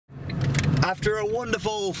After a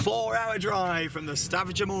wonderful 4-hour drive from the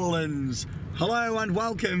Staffordshire Moorlands, hello and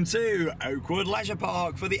welcome to Oakwood Leisure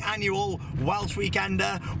Park for the annual Welsh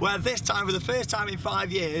Weekender, where this time, for the first time in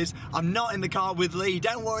 5 years, I'm not in the car with Lee.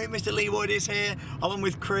 Don't worry, Mr. Lee Wood is here, along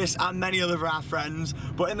with Chris and many other of our friends.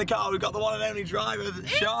 But in the car, we've got the one and only driver,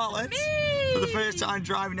 Charlotte, for the first time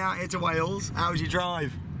driving out here to Wales. How was your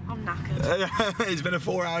drive? I'm knackered. It's been a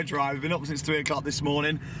 4-hour drive. We've been up since 3 o'clock this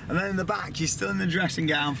morning. And then in the back, she's still in the dressing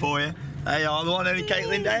gown for you. There you are, the one and only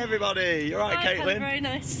Caitlin Day, everybody. You alright, Caitlin? I had a very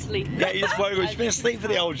nice sleep. Yeah, you just woke up. She's been asleep for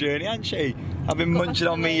the whole journey, hasn't she? I've been munching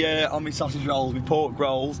on me sausage rolls, my pork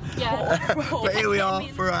rolls. Yeah, But here we are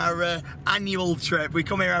for our annual trip. We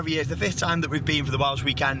come here every year. It's the 5th time that we've been for the Welsh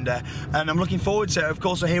Weekender, and I'm looking forward to it. Of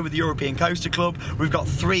course, we're here with the European Coaster Club. We've got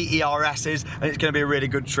 3 ERSs, and it's going to be a really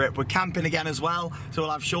good trip. We're camping again as well, so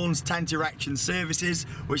we'll have Sean's tent erection services,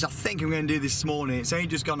 which I think I'm going to do this morning. It's only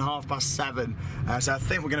just gone 7:30, so I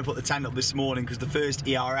think we're going to put the tent up this morning because the first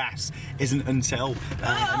ERS isn't until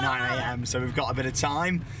 9 AM, so we've got a bit of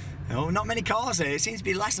time. Oh, not many cars here. It seems to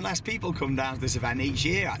be less and less people come down to this event each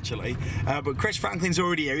year, actually. But Chris Franklin's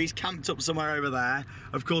already here. He's camped up somewhere over there.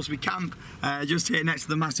 Of course, we camp just here next to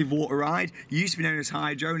the massive water ride. It used to be known as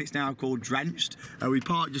Hydro, and it's now called Drenched. We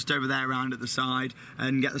park just over there around at the side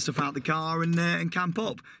and get the stuff out the car and camp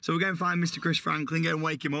up. So we'll go and find Mr. Chris Franklin, go and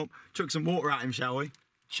wake him up, chuck some water at him, shall we?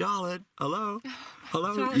 Charlotte, hello.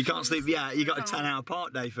 Hello. Charlotte, you can't sleep yet. You got a 10-hour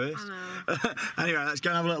park day first. Anyway, let's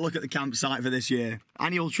go and have a little look at the campsite for this year.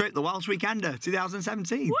 Annual trip, the Welsh Weekender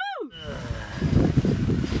 2017. Woo!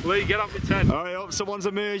 Lee, get up your tent. Hurry up, someone's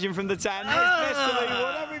emerging from the tent. It's Mr. Lee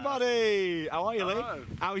Wood, everybody. How are you, Lee? Hello.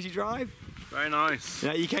 How was your drive? Very nice.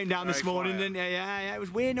 Yeah, you came down this morning, quiet. didn't you? Yeah, it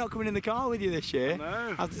was weird not coming in the car with you this year.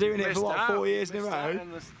 No. After doing it for what, 4 years in a row?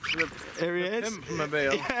 Here he is.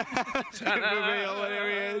 Pimpmobile. Pimpmobile, there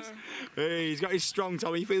he is. Hey, he's got his strong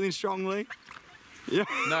toe. Are you feeling strongly? Yeah.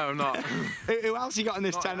 No, I'm not. Who else you got in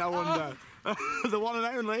this tent, I wonder? The one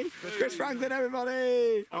and only Chris Franklin,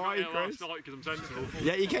 everybody. How are you, Chris? Last night because I'm sensible.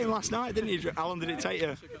 Yeah, you came last night, didn't you? How long did it take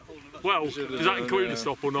you? Well, does that include a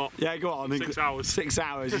stop or not? Yeah, go on. 6 hours. 6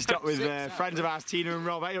 hours. You stopped with friends of ours, Tina and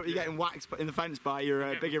Rob. Hey, you're getting waxed in the fence by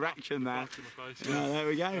your big erection there. Yeah, there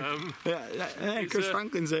we go. Chris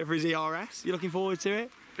Franklin's here for his ERS. You looking forward to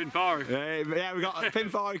it? Pinfari. Yeah, we got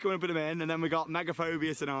Pinfari coming up in a minute, and then we got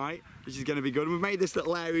Megaphobia tonight, which is going to be good. And we've made this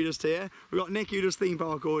little area just here. We've got Nick who does theme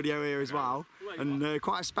park audio here as well, and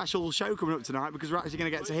quite a special show coming up tonight because we're actually going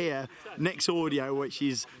to get to hear Nick's audio, which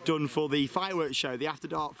he's done for the fireworks show, the After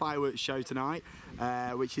Dark fireworks show tonight,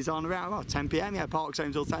 which is on around 10 PM. Yeah, park's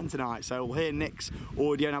home till 10 tonight, so we'll hear Nick's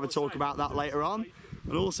audio and have a talk about that later on.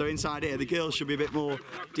 And also inside here, the girls should be a bit more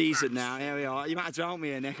decent now. Here we are. You might have to help me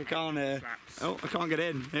here, Nick. I can't I can't get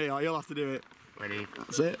in. Here you are. You'll have to do it. Ready?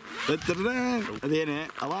 That's it. Are they in it?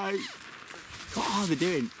 Hello? What are they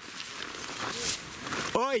doing?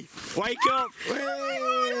 Oi! Wake up!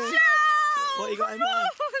 What you got in there?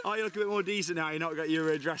 Oh, you look a bit more decent now. You've not got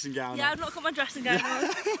your dressing gown on. Yeah, I've not got my dressing gown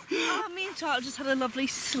on. Me and Charlotte just had a lovely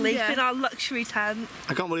sleep in our luxury tent.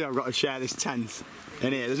 I can't believe I've got to share this tent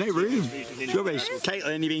in here. There's no room. It's rubbish.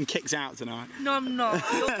 Caitlin, you're being kicked out tonight. No, I'm not.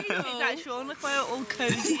 You're being that, Sean. Look, we're all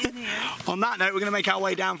cosy in here. On that note, we're going to make our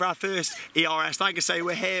way down for our first ERS. Like I say,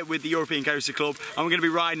 we're here with the European Coaster Club, and we're going to be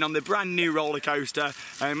riding on the brand new roller coaster,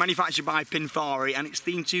 manufactured by Pinfari, and it's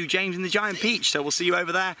themed to James and the Giant Peach. So we'll see you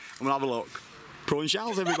over there, and we'll have a look. Prawn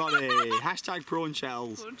shells, everybody. Hashtag prawn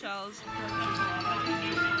shells. Prawn shells.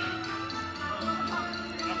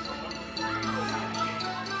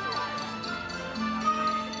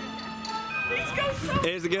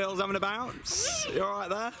 Here's the girls having a bounce. You alright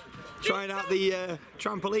there? Trying out the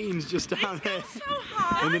trampolines just down here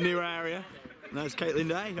in the new area. There's Caitlin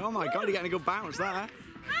Day. Oh my god, you're getting a good bounce there.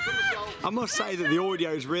 I must say that the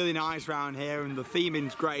audio is really nice around here and the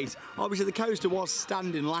theming's great. Obviously the coaster was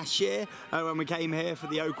standing last year when we came here for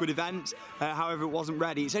the Oakwood event, however it wasn't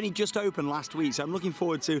ready. It's only just opened last week, so I'm looking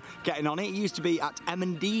forward to getting on it. It used to be at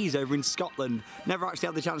M&D's over in Scotland. Never actually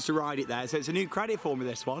had the chance to ride it there, so it's a new credit for me,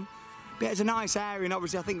 this one. But it's a nice area, and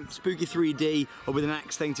obviously I think Spooky 3D will be the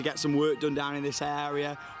next thing to get some work done down in this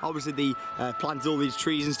area. Obviously they planted all these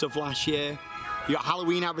trees and stuff last year. You got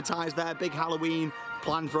Halloween advertised there, big Halloween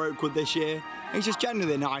planned for Oakwood this year. It's just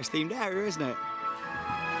generally a nice themed area, isn't it?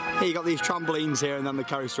 Here you got these trampolines here and then the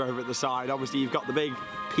coaster over at the side. Obviously you've got the big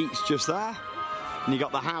peach just there, and you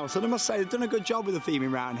got the house. And I must say they've done a good job with the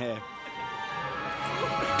theming around here.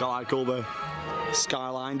 Got like all the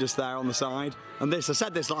skyline just there on the side. And this, I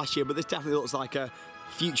said this last year, but this definitely looks like a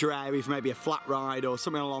future area for maybe a flat ride or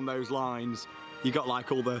something along those lines. You got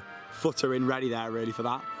like all the footer in ready there really for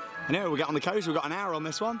that. And here we get on the coast, we've got an hour on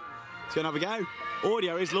this one. Let's go and have a go.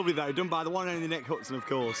 Audio is lovely though, done by the one and only Nick Hudson, of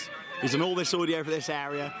course. He's done all this audio for this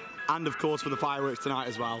area, and of course for the fireworks tonight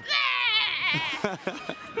as well.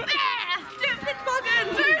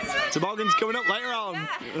 Toboggan's coming up later on.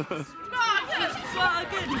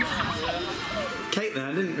 Caitlin,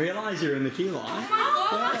 I didn't realise you were in the queue line.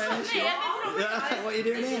 What are you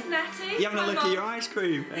doing here? You having a look at your ice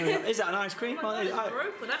cream? Is that an ice cream? Yeah, I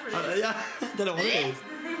don't know what it is.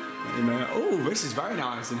 Oh, this is very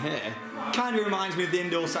nice in here. Kind of reminds me of the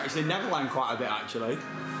indoor section in Neverland quite a bit actually.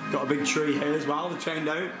 Got a big tree here as well, the chain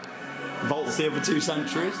don't. Vaults here for 2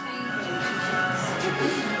 centuries.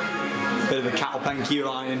 Bit of a cattle pen queue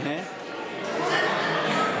line in here.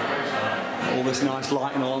 All this nice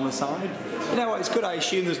lighting along the side. You know what, it's good. I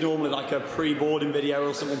assume there's normally like a pre-boarding video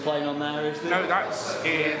or something playing on there, is there? No,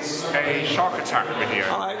 it's a shark attack video.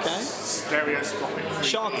 Oh, okay. Stereoscopic.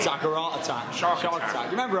 Shark attack or art attack? Shark attack.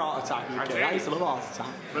 You remember art attack as a kid? I used to love art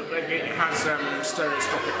attack. But it has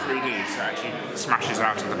stereoscopic 3D, so it actually smashes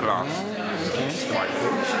out of the glass. Okay. It's quite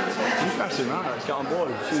cool. Interesting, right? Let's get on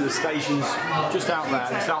board. See the station's just out there,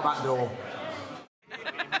 just out that door.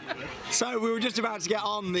 So we were just about to get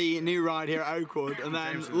on the new ride here at Oakwood, and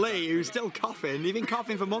then Lee, who's still coughing, you've been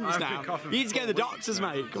coughing for months now. You need to get the doctors,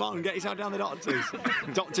 mate. Come on, get yourself down the doctors.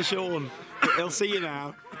 Dr. Sean, he'll see you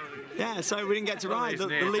now. Yeah, so we didn't get to ride the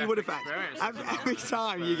Leewood effect. Every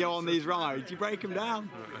time you go on these rides, you break them down.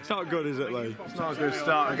 It's not good, is it, Lee? It's not a good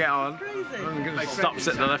start to get on. Stops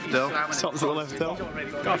at the lift hill. Stops at the lift hill.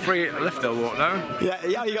 Got a free lift hill walk though.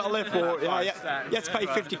 Yeah, you got a lift walk. Yeah. You have to pay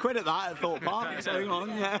 50 quid at that at Thorpe Park. So hang on.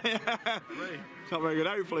 Yeah. It's not very good.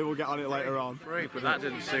 Hopefully we'll get on it later on. Free, but that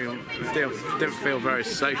didn't feel very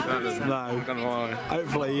safe. That doesn't. No. I'm gonna lie.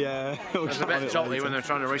 Hopefully, we'll It's a bit jolly when they're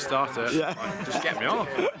trying to restart it. Yeah. Like, just get me off.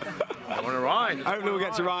 I want to ride. Hopefully we'll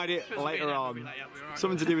get to ride it later on.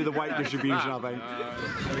 Something to do with the weight distribution, I think.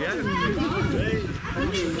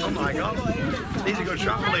 Oh my god. These are good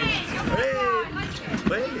trampolines.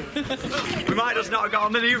 We might just not have got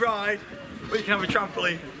on the new ride. We can have a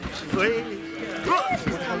trampoline.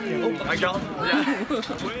 Oh my god.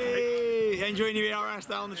 Enjoying your ERS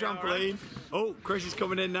down on the trampoline. Oh, Chris is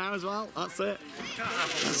coming in now as well. That's it.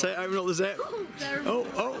 That's it. Open up the zip. Oh,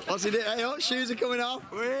 what's he doing? Hey, shoes are coming off.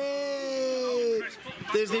 Whee!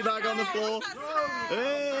 Disney bag on the floor.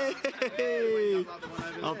 Hey!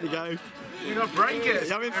 Off you go. You're gonna break it.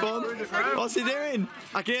 He's having fun. What's he doing?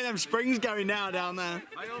 I can hear them springs going now down there.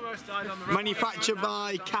 I almost died on the road. Manufactured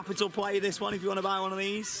by Capital Play, this one, if you want to buy one of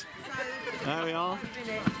these. There we are.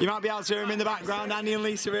 You might be able to hear him in the background. Andy and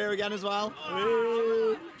Lisa are here again as well.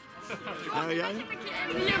 Woo. There we go.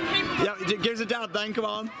 Yeah, give us a dab then, come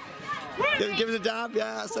on. Give us a dab,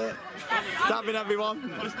 yeah, that's it. Dabbing everyone.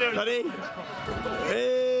 Ready?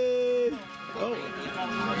 Hey. Oh.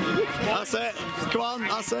 That's it. Come on,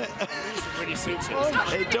 that's it.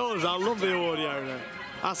 It does, I love the audio.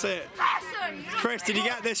 That's it. Chris, did you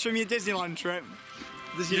get this from your Disneyland trip?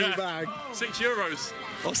 This is your new bag. €6.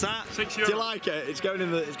 What's that? €6. Do you like it? It's going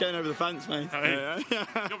over the fence, mate. Hey.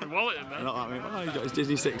 Got my wallet in there. Not that, mate. Oh, you got his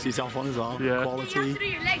Disney 60s off on as well. Yeah.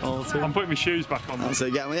 Quality. I'm putting my shoes back on. That's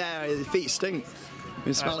it. Yeah, your feet stink.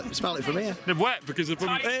 You can smell it from here. They're wet because they've been.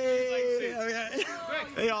 Hey,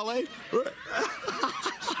 Ollie.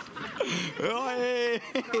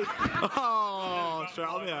 Oh, straight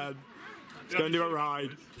on the head. Let's go and do a ride.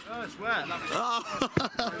 Oh, it's wet.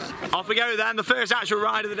 Off we go then, the first actual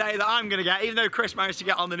ride of the day that I'm going to get, even though Chris managed to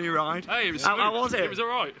get on the new ride. Hey, it was smooth. How was it? It was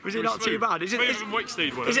alright. Was it not too bad? Is it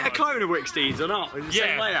a clone of Wicksteed's or not? Is it the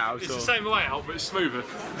same layout? It's the same layout, but it's smoother.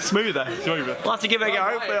 Smoother? We'll have to give it a go,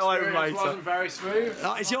 hopefully it'll open later. It wasn't very smooth.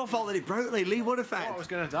 Oh, it's your fault that it broke, Leewood effect. I was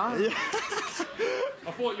going to die. Yeah. I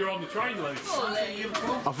thought you were on the train, Lee.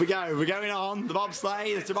 Off we go, we're going on, the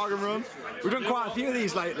bobsleigh, the toboggan run. We've done quite a few of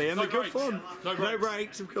these lately and they're good fun. No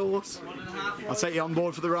breaks, of course. I'll take you on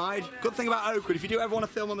board for the ride. Good thing about Oakwood, if you do ever want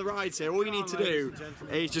to film on the rides here, all you need to do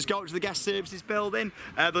is just go up to the guest services building,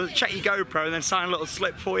 they'll check your GoPro and then sign a little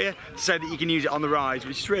slip for you to say that you can use it on the rides,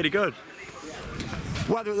 which is really good.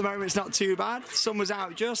 Weather at the moment is not too bad. The sun was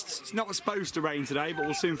out just. It's not supposed to rain today, but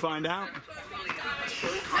we'll soon find out.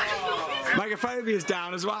 Megaphobia's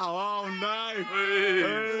down as well. Oh no!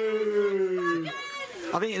 Ooh.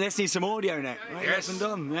 I think this needs some audio, Nick. Right, yes. Get some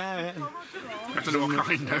done. Yeah. I don't know what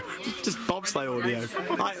kind though. Just bobsleigh audio.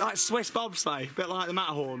 like Swiss bobsleigh, a bit like the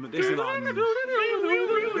Matterhorn at Disneyland.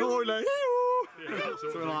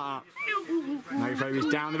 Something like that. Megafobia's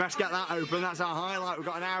down. They best get that open. That's our highlight. We've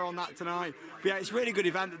got an hour on that tonight. But yeah, it's a really good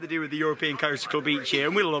event that they do with the European Coastal Club each year,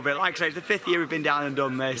 and we love it. Like I say, it's the 5th year we've been down and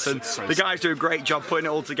done this, and the guys do a great job putting it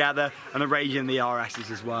all together and arranging the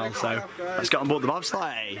RSs as well. So let's get on board the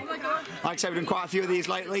bobsleigh. Like I say, we've done quite a few of these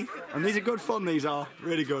lately, and these are good fun. These are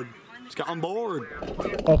really good. Let's get on board.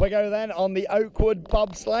 Off we go then on the Oakwood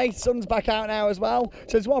bobsleigh. Sun's back out now as well.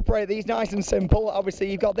 So to operate these, nice and simple.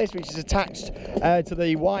 Obviously you've got this which is attached to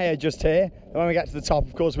the wire just here. And when we get to the top,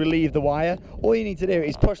 of course, we leave the wire. All you need to do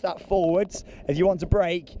is push that forwards. If you want to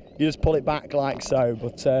brake, you just pull it back like so.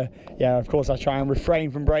 But yeah, of course, I try and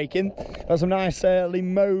refrain from braking. Got some nicely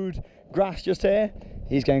mowed grass just here.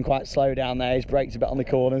 He's going quite slow down there. His brake's a bit on the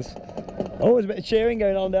corners. Oh, there's a bit of cheering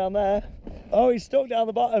going on down there. Oh, he's stuck down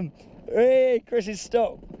the bottom. Hey, Chris is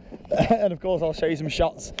stuck. And of course, I'll show you some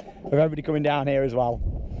shots of everybody coming down here as well.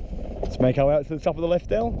 Let's make our way up to the top of the lift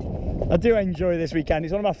hill. I do enjoy this weekend.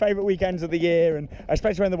 It's one of my favourite weekends of the year, and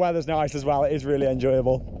especially when the weather's nice as well, it is really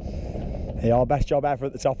enjoyable. Yeah, our best job ever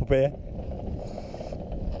at the top up here.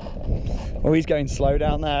 Oh, he's going slow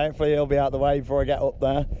down there. Hopefully he'll be out of the way before I get up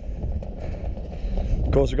there.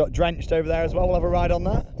 Of course, we've got Drenched over there as well. We'll have a ride on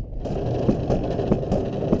that.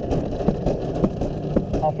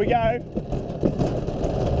 Off we go.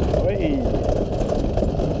 Whee.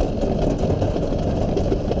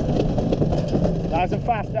 Nice and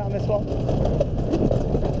fast down this one.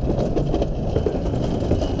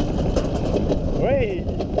 Whee.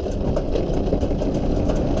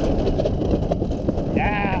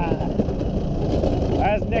 Yeah.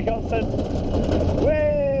 There's Nicholson.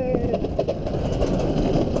 Whee.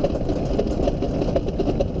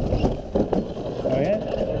 Oh yeah.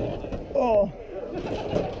 Oh.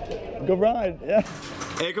 Good ride, yeah.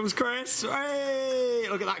 Here comes Chris. Hey,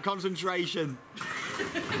 look at that concentration.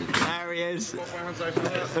 There he is.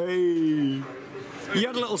 Hey. You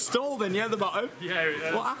had a little stall then, you at the bottom?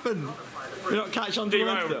 Yeah. What happened? You not catch on to the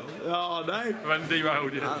left? Oh no. I went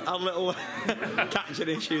derailed, yeah. A little catching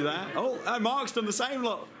issue there. Oh, Mark's done the same,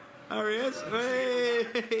 look. There he is.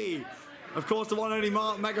 Hey. Of course, the one and only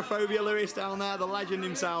Mark, Megaphobia Lewis down there, the legend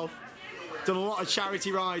himself. Done a lot of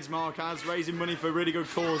charity rides, Mark has, raising money for really good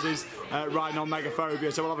causes, riding on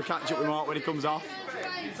Megaphobia, so we'll have a catch up with Mark when he comes off.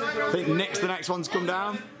 I think Nick's the next one to come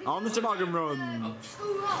down on the toboggan run.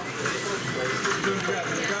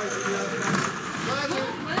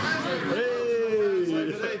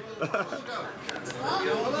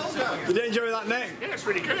 Did you enjoy that, Nick? Yeah, it's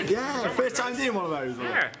really good. Yeah, first time doing one of those?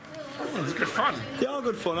 Yeah. Oh, it's good fun. They are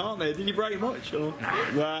good fun, aren't they? Did you break much? Or?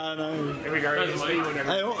 No, no. Here we go.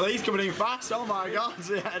 Hey, oh, Lee's coming in fast. Oh my God.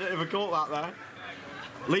 Yeah, I didn't even caught that there.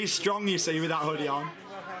 Lee's strong, you see, with that hoodie on.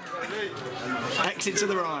 Exit to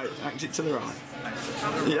the right. Exit to the right.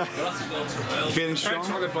 Yeah. You feeling strong? That's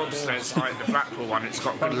like the bobsleds, like the Blackpool one. It's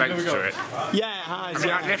got good length to it. Yeah, it has. I mean,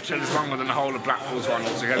 that lift hill is longer than the whole of Blackpool's one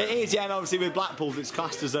altogether. It is, yeah, and obviously with Blackpool it's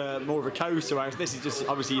classed as more of a coaster, whereas this is just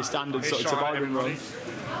obviously your standard sort of toboggan run.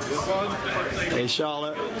 Here's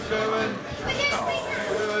Charlotte.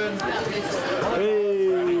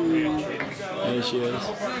 Here she is.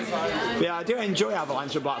 But yeah, I do enjoy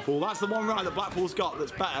Avalanche at Blackpool. That's the one ride that Blackpool's got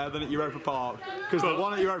that's better than at Europa Park. Because the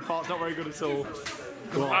one at Europa Park's not very good at all.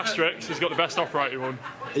 Asterix has got the best operating one.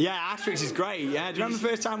 Yeah, Asterix is great. Yeah, do you remember the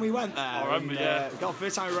first time we went there? I remember, yeah. God, the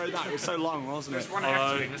first time we rode that, it was so long, wasn't it? There's one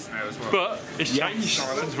Efteling, isn't there, as well? But it's changed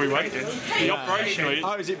since we went. Operationally,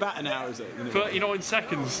 oh, is it better now, is it? 39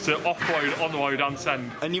 seconds to off-road, on-road and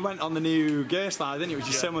send. And you went on the new Gerslide, didn't you? Which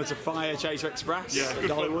is similar to Fire Chaser Express at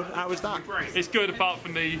Dollywood. How was that? It's good apart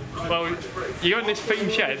from the, well, you go in this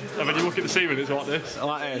themed shed and when you look at the ceiling it's like this.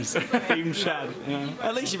 Like this. Themed shed. Yeah.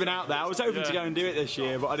 At least you've been out there. I was hoping to go and do it this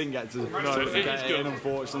year, but I didn't get to get in,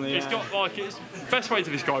 unfortunately. It's got like, it's best way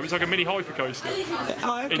to describe it's like a mini hypercoaster.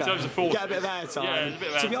 Oh, okay. In terms of force. Get a bit of airtime. Yeah, a bit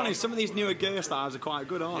of airtime. To be honest, some of these newer Gerslides are quite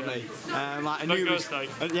good, aren't they? Like no Anubis. Gerstein.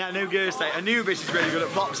 Yeah, new Gerstein. Anubis is really good at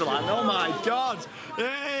Popsaland. Oh my God!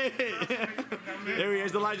 Hey! Here he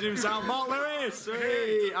is, the legend himself, Mark Lewis.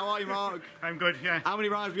 Hey! How are you, Mark? I'm good, yeah. How many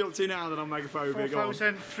rides are you up to now then on Megaphobia?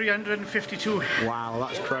 4,352. Wow,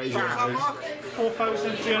 that's crazy.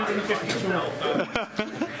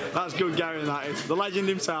 4,352. That's good going, that is. The legend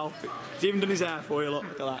himself. He's even done his hair for you, look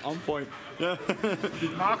at that, on point.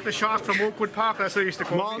 Mark the Shark from Oakwood Park, that's what I used to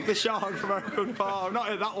call Mark me. the Shark from Oakwood Park. I've not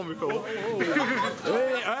heard that one before.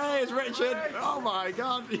 Hey, it's Richard. Oh my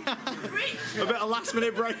God. Yeah. A bit of last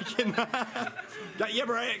minute braking there. Get your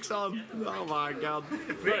brakes on. Oh my God.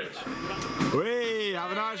 Rich. Whee,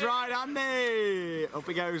 have a nice ride, Andy. Up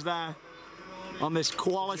he goes there on this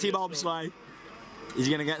quality bobsleigh. Is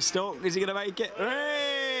he going to get stuck? Is he going to make it?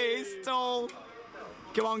 Hey, he's stalled.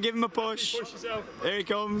 Come on, give him a push. Push yourself. Here he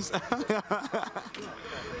comes.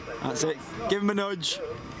 That's it. Give him a nudge.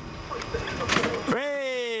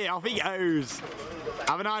 Hey, off he goes.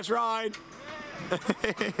 Have a nice ride.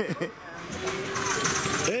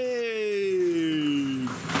 Hey.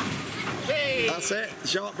 That's it.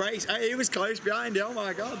 Sharp brakes. Hey, he was close behind you. Oh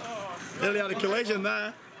my God. Nearly had a collision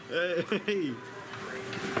there. Hey.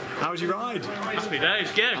 How was your ride? Happy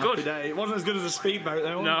days. Yeah, good. Happy day. It wasn't as good as a speedboat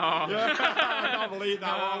though. No. Yeah. I can't believe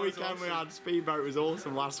that. All weekend we had speedboat was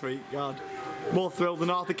awesome last week. God. More thrilled than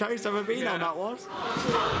North Coast I've ever been on, that was.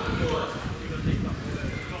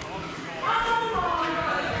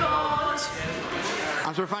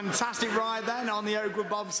 After a fantastic ride then on the Oakwood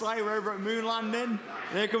bobsleigh, we're over at Moon Landing.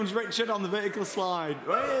 And here comes Richard on the vertical slide.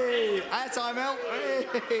 Hey, airtime help.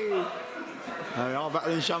 Hey. There we are, better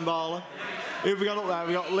than Shambhala. Who have we got up there?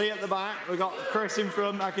 We've got Lee at the back, we've got Chris in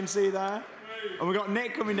front, I can see there. And we've got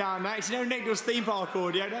Nick coming down next. You know Nick does theme park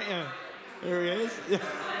audio, don't you? There he is.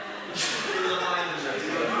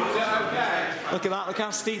 Look at that, look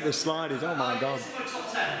how steep this slide is, oh my God.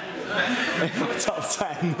 Top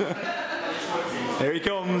 10. Here he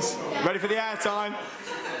comes, ready for the airtime.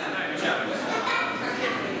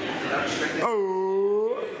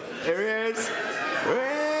 Oh, here he is.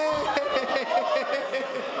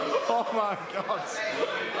 Oh my God.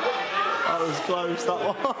 That was close, that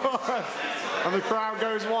one. And the crowd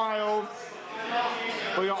goes wild.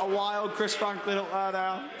 We got a wild Chris Franklin up there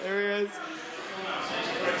now. Here he is.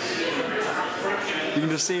 You can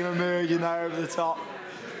just see him emerging there over the top.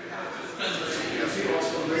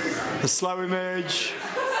 A slow emerge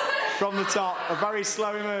from the top. A very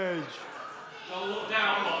slow emerge. Don't look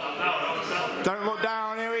down. Don't look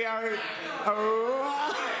down. Here we go. Oh.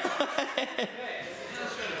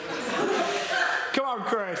 Come on,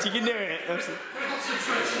 Chris, you can do it.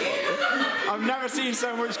 I've never seen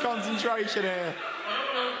so much concentration here.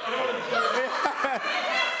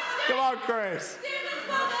 Come on, Chris.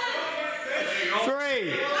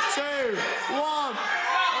 3, 2, 1.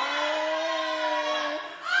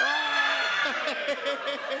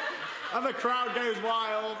 And the crowd goes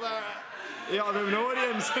wild. You got a bit of an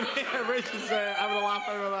audience in here. Richard's having a laugh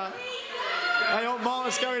over there. Hey,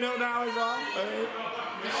 Mark's going up now as well.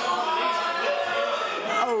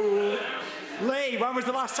 Oh, Lee, when was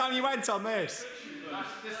the last time you went on this?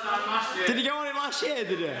 This time last year. Did you go on it last year,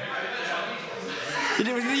 did you?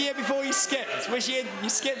 Was it the year before you skipped? Which year? You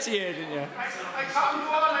skipped a year, didn't you? I can't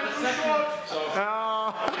go on, I'm too short.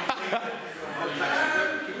 Oh.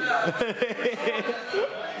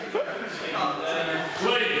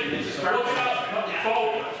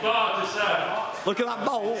 Look at that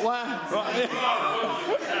bolt, where? Right.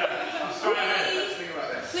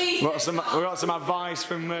 We got some advice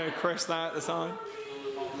from Chris there at the time.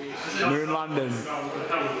 Moon Landing.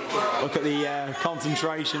 Look at the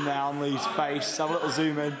concentration there on Lee's face. Have a little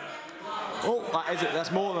zoom in. Oh, that is it.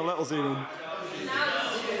 That's more than a little zoom in.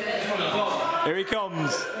 Here he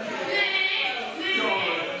comes.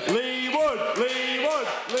 Lee Wood, Lee Wood,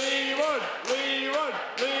 Lee Wood, Lee Wood,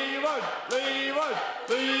 Lee Wood, Lee Wood,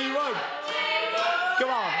 Lee Wood.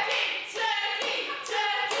 Come on.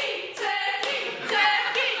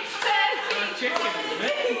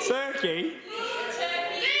 Turkey?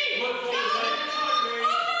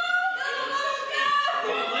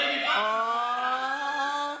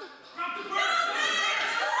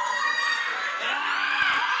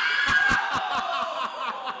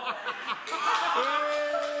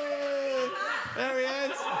 There he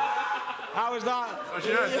is. How was that?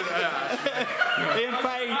 Ian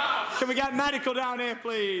Payne, can we get medical down here,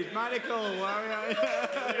 please? Medical.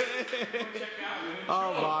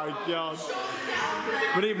 Oh my God.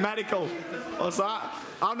 We need medical. What's that?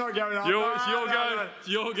 I'm not going on. It's your go. It's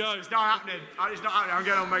your go. It's not happening. It's not happening. I'm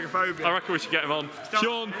going on Megafobia. I reckon we should get him on.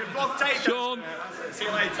 Sean. Sean. See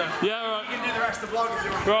you later. Yeah, right. You can do the rest of the vlog if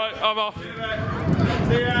you want. Right, I'm off.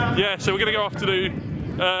 See ya. Yeah, so we're going to go off to do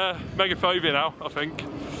Megaphobia now, I think.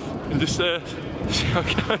 And just see how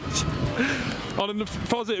it goes. On a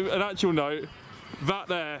positive and actual note, that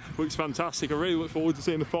there looks fantastic. I really look forward to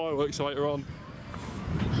seeing the fireworks later on.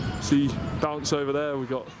 See, bounce over there, we've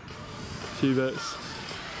got a few bits.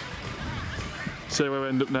 See where we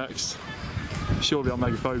end up next. Sure be on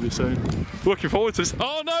Megaphobia soon. Looking forward to this.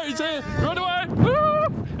 Oh no, he's here! Run away!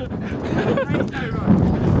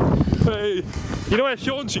 Hey, you know where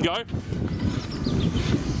Sean should go?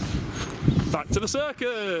 Back to the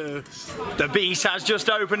circus! The beast has just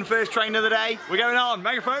opened, first train of the day. We're going on,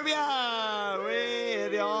 Megaphobia! Here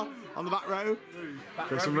they are, on the back row.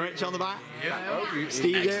 Got some Rich on the back. Yeah.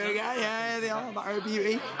 Steve, there we go. Yeah, they are. Back row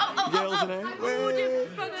beauty. The girls in here.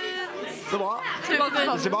 The what? The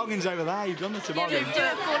toboggan's over there. You've done the toboggan.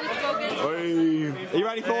 Are you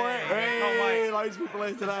ready for it? Hey, loads of people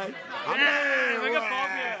here today.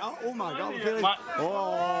 Oh my God, I'm feeling.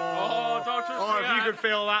 Oh, if you could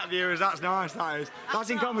feel that, viewers, that's nice. That is. That's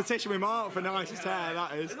in competition with Mark for nicest hair.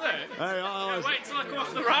 That is. Is it? Hey, Wait till I come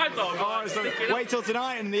off the ride, though. wait till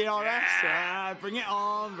tonight in the ERS. Bring it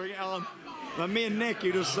on, bring it on. And me and Nick,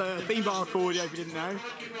 who does theme park audio, if you didn't know.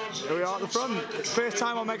 Here we are at the front. First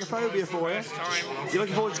time on Megafobia for you. You're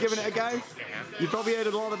looking forward to giving it a go? You've probably heard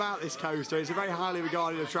a lot about this coaster. It's a very highly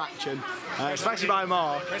regarded attraction, especially by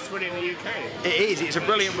Mark. Best one in the UK. It is. It's a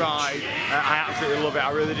brilliant ride. I absolutely love it.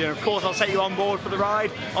 I really do. And of course, I'll take you on board for the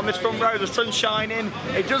ride. On this front row, the sun's shining.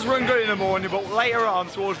 It does run good in the morning, but later on,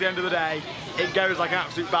 towards the end of the day, it goes like an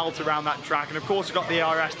absolute belt around that track. And of course, we've got the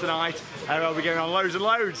ERS tonight. We'll be going on loads and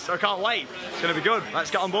loads, so I can't wait. It's going to be good. Let's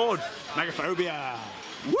get on board. Megaphobia.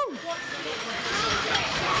 Woo!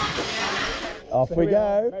 Off we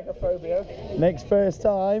go. Megaphobia. Nick's first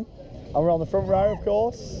time. And we're on the front row, of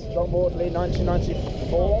course. John Wardley,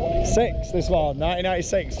 1994. 6, this one.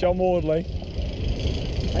 1996, John Wardley.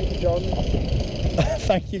 Thank you, John.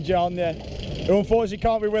 Thank you, John, yeah. Who unfortunately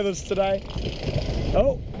can't be with us today.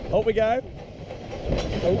 Oh, up we go.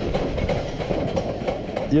 Oh.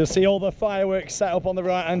 You'll see all the fireworks set up on the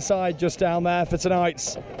right-hand side just down there for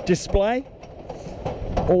tonight's display.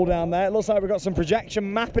 All down there. It looks like we've got some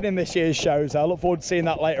projection mapping in this year's show, so I look forward to seeing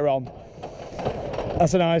that later on.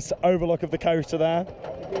 That's a nice overlook of the coaster there.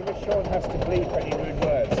 Sean has to bleep any rude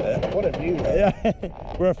words. What a view. Yeah,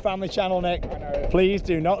 we're a family channel, Nick. Please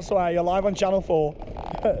do not swear. You're live on Channel 4.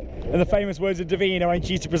 In the famous words of Davina when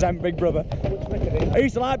she used to present Big Brother. I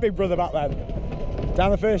used to like Big Brother back then.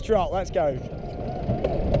 Down the first drop, let's go.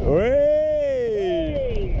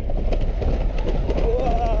 Whee!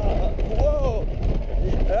 Whoa! Whoa!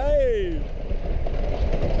 Hey!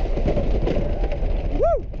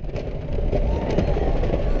 Woo!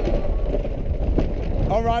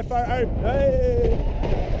 All right, photo. Hey!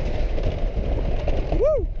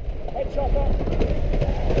 Woo! Headshot up.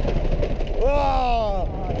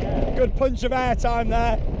 Whoa! Good punch of air time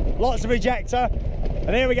there. Lots of ejector.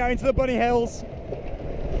 And here we go into the bunny hills.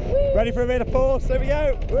 Ready for a bit of force? There we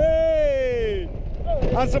go. Whee!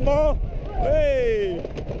 And some more. Whee!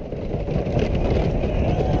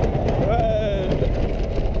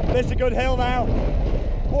 This is a good hill now.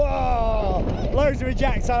 Whoa! Loads of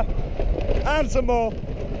ejector. And some more.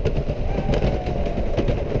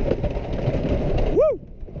 Woo!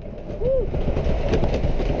 Woo!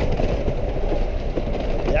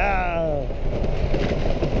 Yeah!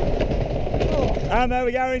 And there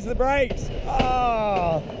we go into the brakes.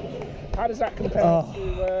 Oh! How does that compare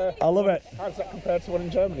to... I love it. How does that compare to one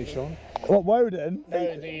in Germany, Sean? What, Woden?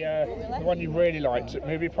 No, the one you really liked at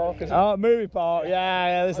Movie Park, isn't it? Oh, Movie Park,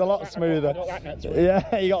 yeah, it's a lot smoother. I got that next week.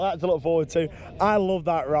 Yeah, you got that to look forward to. I love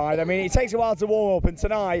that ride. I mean, it takes a while to warm up, and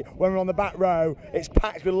tonight, when we're on the back row, it's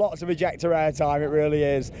packed with lots of ejector air time, it really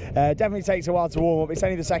is. Definitely takes a while to warm up. It's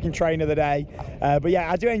only the second train of the day. But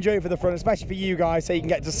yeah, I do enjoy it for the front, especially for you guys, so you can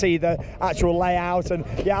get to see the actual layout. And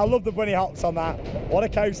yeah, I love the bunny hops on that. What a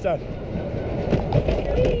coaster.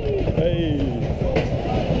 Hey.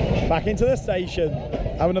 Back into the station.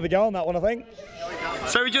 Have another go on that one, I think.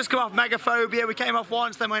 So we just come off Megaphobia. We came off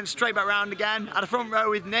once, then went straight back round again. Had a front row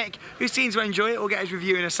with Nick, who seems to enjoy it. We'll get his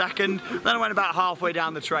review in a second. Then I went about halfway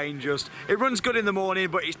down the train just. It runs good in the morning,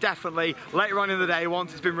 but it's definitely later on in the day,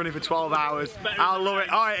 once it's been running for 12 hours. I love it.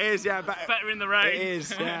 Oh, it is, yeah. Better in the rain. It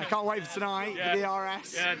is, yeah. Can't wait for tonight, for the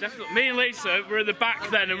RS. Yeah, definitely. Me and Lisa were at the back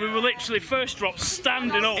then, and we were literally first drop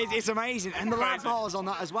standing up. It's amazing. And the lap bars on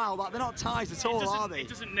that as well. Like, they're not tight at all, are they? It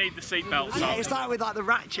doesn't need the seat belts. Yeah, it's like with like the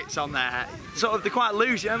ratchets on there. Sort of, they're quite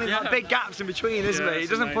loose, you know what I mean? Like big gaps in between, isn't it? It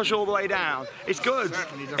doesn't push all the way down. It's good.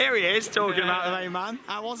 Here he is, talking about the main man.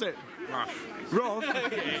 How was it? Rough. Rough?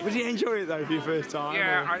 Did you enjoy it though for your first time?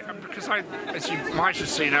 Yeah, because as you might have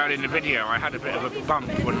seen earlier in the video, I had a bit of a bump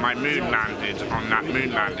when my moon landed on that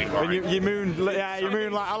moon landing line. When you moon, yeah, you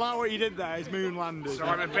moon. I like what you did there. It's moon landed. So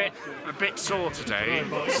I'm a bit sore today.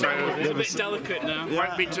 So it's a bit delicate now.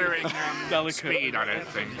 Won't be doing speed, I don't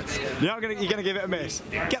think. You're gonna give it a miss.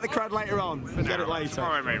 Get the crowd later on. Get it later.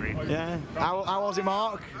 Tomorrow maybe. Yeah. How was it,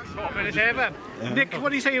 Mark? Nick, what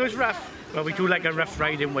do you say was rough? Well, we do like a rough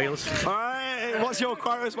ride in Wales. All right. What's your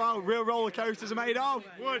quote as well? Real roller coasters are made of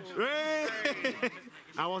wood.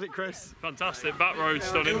 How was it, Chris? Fantastic. Back row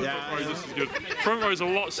stunning. Yeah. Front row just as good. Front row's a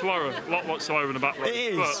lot slower. A lot slower than the back row. It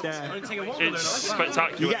is, but yeah. it's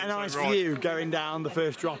spectacular. You get a nice view going down the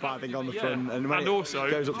first drop, I think, on the front, and when And it also,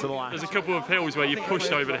 goes up to the left. there's a couple of hills where you're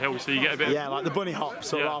pushed over the hill, so you get a bit. Yeah, like the bunny hops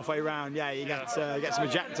sort of Yeah. halfway round. Yeah, you get some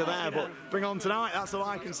ejector there, but bring on tonight. That's all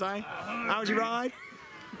I can say. How'd you ride?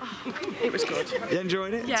 It was good. You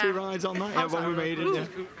enjoyed it? Yeah. 2 rides on that? Yeah, one we made, didn't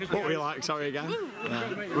you? What were you like? Sorry again.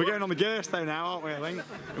 Yeah. We're going on the Gerst though now, aren't we? I think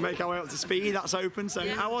we make our way up to speed. That's open. So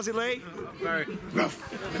how was it, Lee? Very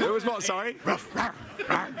Rough. It was what? Sorry. Rough.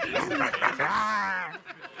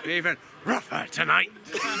 even rougher tonight.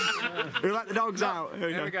 We let the dogs out.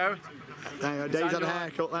 Here we go. There you go. Dave's had a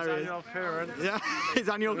haircut. There he is. Annual appearance. Yeah, his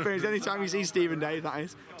annual appearance. Anytime you see Steve and Dave, that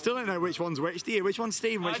is. Still don't know which one's which, do you? Which one's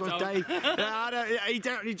Steve and which one's Dave? Yeah, I don't. Yeah,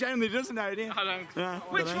 he generally doesn't know, do you? I don't. Yeah,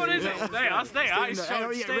 Which don't one know. is it? They are. It's Steve,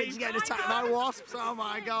 so yeah, Rick's getting attacked by wasps. Oh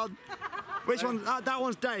my God. Which one? That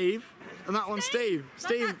one's Dave. And that one's Steve.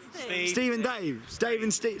 Steve and Dave. Steve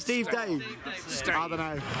and Steve Dave. I don't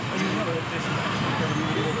know.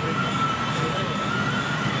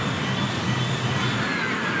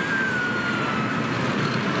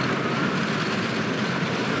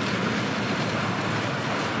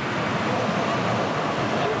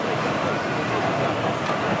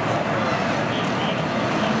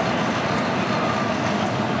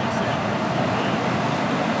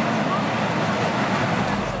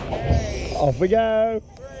 Off we go!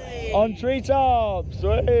 On treetops!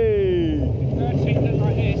 There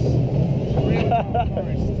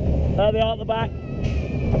they are at the back.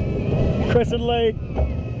 Chris and Lee.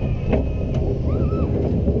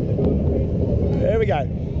 Here we go.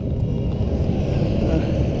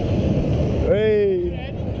 Hey.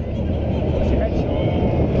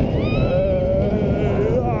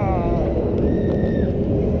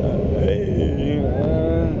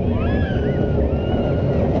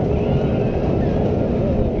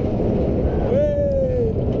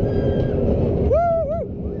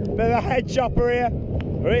 Bit of a head chopper here.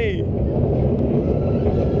 Hey.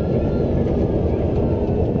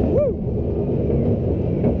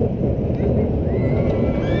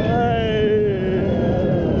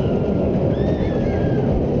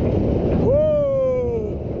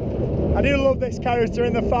 I do love this coaster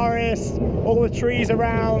in the forest, all the trees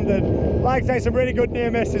around, and like I say, some really good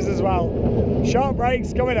near misses as well. Sharp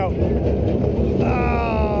brakes coming up.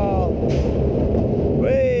 Oh.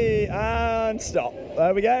 Whee, and stop.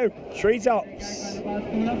 There we go. Treetops.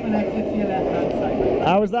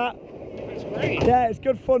 How was that? It's great. Yeah, it's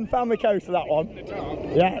good fun family coaster, that one.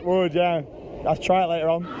 Yeah, it would, yeah. I'll try it later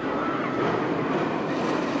on.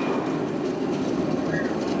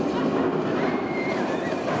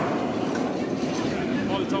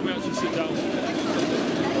 By the time we actually sit down.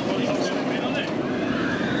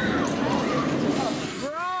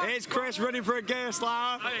 Here's Chris running for a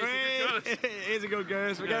Gerstlauer. Here's a good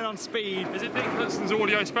Gers. We're going on speed. Is it Nick Hudson's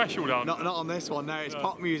audio special down? Not on this one, no. It's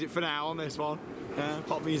pop music for now on this one. Yeah,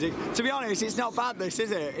 pop music. To be honest, it's not bad this,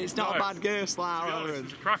 is it? It's not a bad Gerstlauer.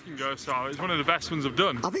 It's a cracking Ghost Hour. It's one of the best ones I've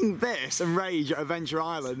done. I think this and Rage at Adventure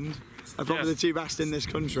Island are probably the two best in this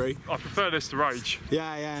country. I prefer this to Rage.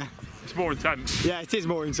 Yeah, yeah. It's more intense. Yeah, it is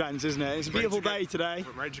more intense, isn't it? It's a beautiful day today.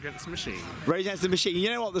 Rage Against the Machine. Rage Against the Machine. You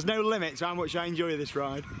know what? There's no limit to how much I enjoy this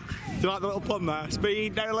ride. Do you like the little pun there?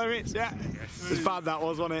 Speed, no limits? Yeah. It was bad, that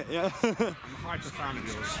was, wasn't it? Yeah. I'm a hyper fan of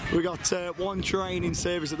yours. We got one train in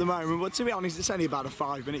service at the moment, but to be honest, it's only about a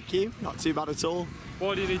 5-minute queue. Not too bad at all.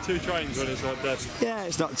 Why do you need 2 trains when it's like that? Yeah,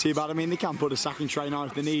 it's not too bad. I mean, they can put a second train on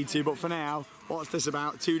if they need to, but for now, what's this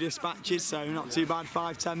about? 2 dispatches, so not too bad.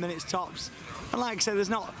 5-10 minutes tops. And like I said, there's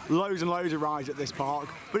not loads and loads of rides at this park,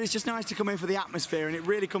 but it's just nice to come in for the atmosphere, and it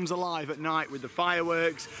really comes alive at night with the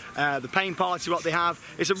fireworks, the paint party, what they have.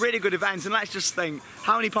 It's a really good event, and let's just think,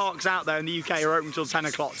 how many parks out there in the UK are open till 10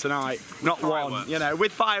 o'clock tonight? Not one, you know,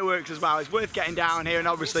 with fireworks as well. It's worth getting down here, and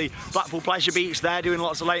obviously Blackpool Pleasure Beach, they're doing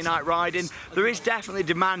lots of late night riding. There is definitely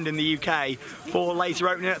demand in the UK for later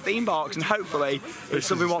opening at theme parks, and hopefully it's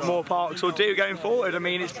something what more parks will do going forward. I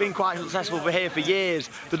mean, it's been quite successful for here for years.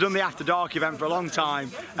 They've done the After Dark event for a long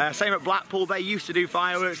time. Same at Blackpool, they used to do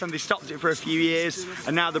fireworks and they stopped it for a few years,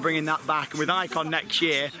 and now they're bringing that back. And with Icon next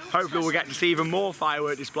year, hopefully we'll get to see even more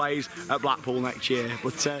firework displays at Blackpool next year.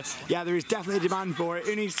 But yeah, there is definitely demand for it.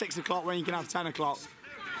 Who needs 6 o'clock when you can have 10 o'clock?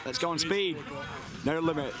 Let's go on speed. No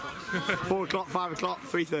limit. 4 o'clock, 5 o'clock,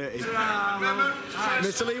 3:30.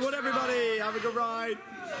 Mr. Leewood, everybody, have a good ride.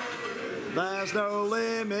 There's no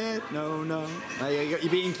limit, no, no. There you got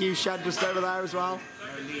your B&Q shed just over there as well.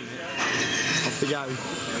 Off we go.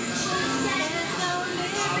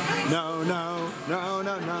 No, no, no,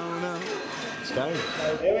 no, no, no. Let's go.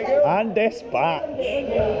 Here we go. And dispatch.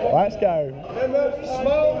 Let's go. Remember,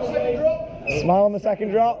 smile on the second drop. Smile on the second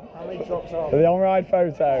drop. How many drops are For the on-ride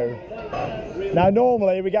photo. Now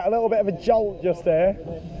normally we get a little bit of a jolt just here.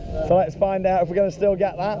 So let's find out if we're going to still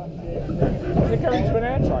get that. Is it going to an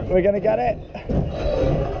air time? We're going to get it.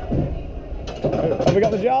 Have we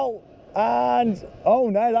got the jolt? And, oh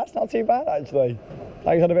no, that's not too bad actually.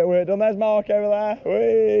 Thanks, had a bit of work done. There's Mark over there.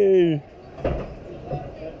 Whee!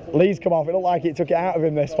 Lee's come off. It looked like it took it out of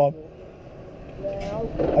him, this one.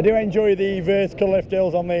 I do enjoy the vertical lift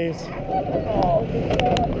hills on these. Oh,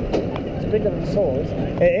 it's bigger than Saw, isn't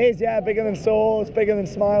it? It is, yeah, bigger than Saws, bigger than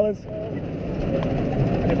Smilers.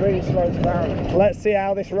 And it really slows down. Let's see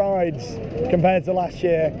how this rides compared to last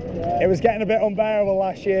year. It was getting a bit unbearable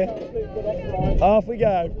last year. Off we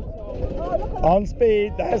go. On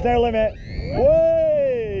speed, there's no limit.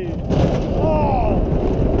 Whee! Oh!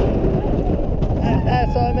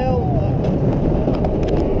 SI Mill.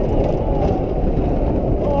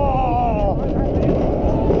 Oh!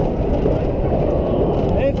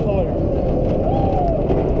 Into the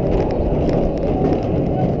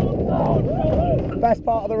loop. Best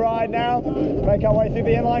part of the ride now. Make our way through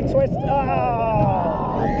the inline twist.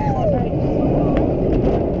 Ah!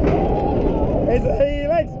 It's the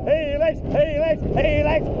helix, helix, helix,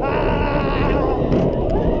 helix. Ah!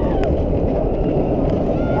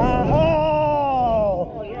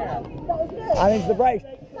 Oh! And into the brakes.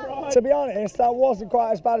 To be honest, that wasn't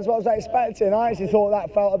quite as bad as what I was expecting. I actually thought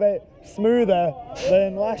that felt a bit smoother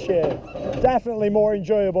than last year. Definitely more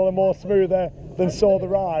enjoyable and more smoother than Saw the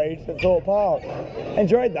Ride at Thorpe Park.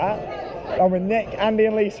 Enjoyed that. I'm with Nick, Andy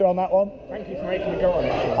and Lisa on that one. Thank you for making me go on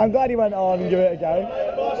it. I'm glad you went on and give it a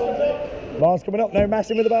go. Bars coming up, no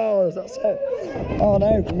messing with the bars, that's it. Oh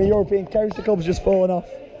no, my European Coaster Club's just fallen off.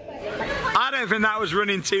 I don't think that was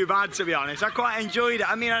running too bad, to be honest. I quite enjoyed it.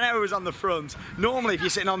 I mean, I know it was on the front. Normally, if you're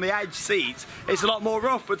sitting on the edge seats, it's a lot more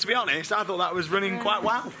rough, but to be honest, I thought that was running quite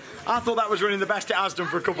well. I thought that was running the best it has done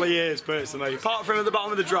for a couple of years, personally. Apart from at the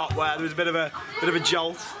bottom of the drop, where there was a bit of a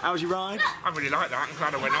jolt. How was your ride? I really like that. I'm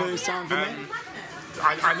glad I went on. First time for me.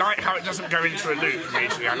 I like how it doesn't go into a loop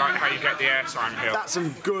immediately. I like how you get the airtime hill. That's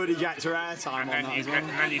some good ejector airtime on that as well. And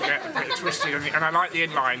then you get a bit of twisting. And I like the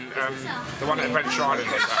inline, the one at Adventure Island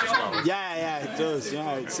does that as well. Yeah, it does.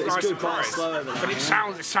 Yeah, it's Nice good, quite surprise. slower than that. But it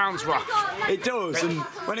sounds rough. It does, and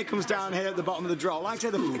when it comes down here at the bottom of the drop, like I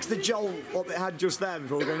said, it's the jolt what it had just there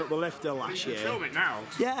before going up the lift hill last year. Film it now.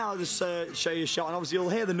 Yeah, I'll just show you a shot, and obviously you'll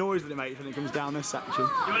hear the noise that it makes when it comes down this section.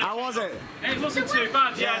 How was it? It wasn't too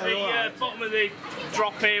bad, Yeah, the right. bottom of the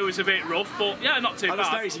drop here was a bit rough, but yeah, not too I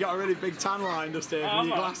just bad. noticed you got a really big tan line just here from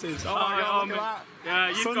your glasses. Oh my god, look at that. Yeah,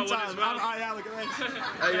 you've got one Suntan. as well. Oh yeah, look at this.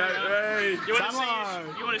 Hey, Hey, tan line.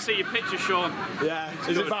 you want to see your picture, Sean? Yeah,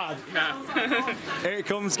 is it bad? Yeah. Here it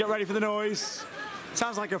comes, get ready for the noise.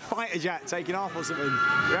 Sounds like a fighter jet taking off or something.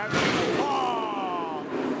 Yep. Oh!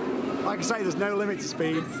 Like I say, there's no limit to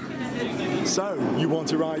speed. So, you want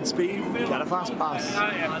to ride speed? Get a fast pass.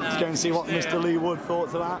 Let's go and see what Mr. Lee Wood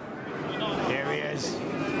thought of that. Here he is.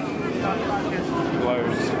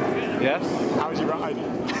 Loads. Yes? How was your ride?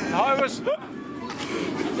 I was.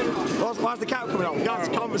 Why's the cap coming off? You have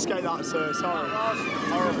to confiscate that, sir. Sorry.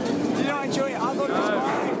 Did you not enjoy it? I thought it was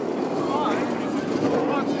fine.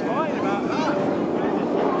 What's fine about that?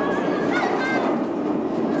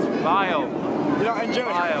 Vile. You not enjoy it?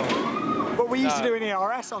 Vile. But we used to do an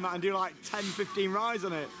ERS on that and do like 10, 15 rides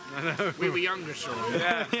on it. I know. We were younger, Sean.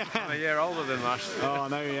 Yeah, I'm a year older than last. Oh,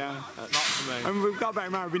 no, yeah. Not for me. And we've got to bear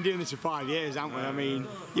in mind, we've been doing this for 5 years, haven't we? I mean,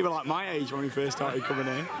 you were like my age when we first started coming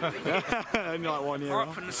here. Only like 1 year Apart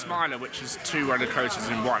off. from the Smiler, which is 2 roller coasters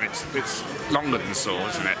in one, it's longer than Saw,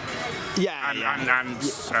 isn't it? Yeah, And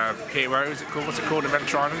Hero, is it called? What's it called?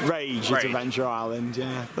 Adventure Island? Rage at Adventure Island,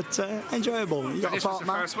 yeah. But enjoyable. You got This a was park the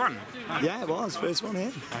map? first one. Yeah, it was. First one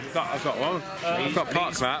here. I've got one. I've got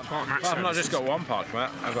park map. Park map Well, I've not services. just got one park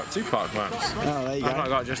map. I've got 2 park maps. Oh, there you I've not go.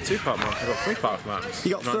 got just 2 park maps. I've got 3 park maps.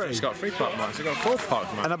 You got I've not 3? just got 3 park maps. I've got 4 park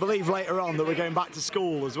maps. And I believe later on that we're going back to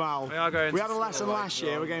school as well. We are going We to had a lesson school last later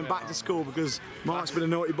year. on, We're going yeah. back to school because Mark's been a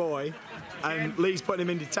naughty boy. And Lee's putting him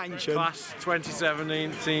in detention. Class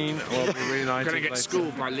 2017 will be reunited. Going to get later.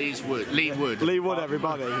 schooled by Lee Wood. Lee Wood,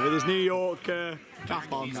 everybody, with his New York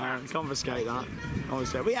cap on now. Confiscate that,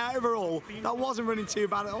 obviously. But yeah, overall, that wasn't running too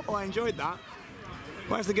bad at all. I enjoyed that.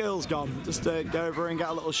 Where's the girls gone? Just go over and get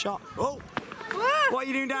a little shot. Oh! What are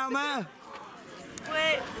you doing down there?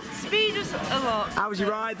 Speed was a lot. How was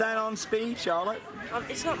your ride then on Speed, Charlotte?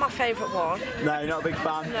 It's not my favourite one. No, you're not a big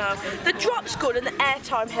fan? No. The drop's good and the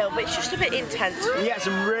airtime hill, but it's just a bit intense. You get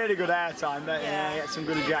some really good airtime, don't you? Yeah, you get some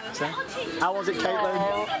good ejector. How was it,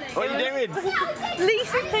 Caitlin? What are you doing?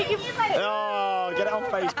 Lisa's taking... Oh, get it on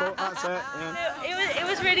Facebook, that's it. Yeah. It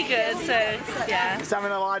was really good, so yeah. Just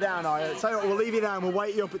having a lie down, are you? So we'll leave you there and we'll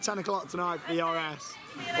wait you up at 10 o'clock tonight for the RS.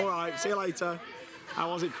 Alright, see you later. How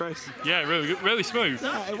was it, Chris? Yeah, really good, really smooth.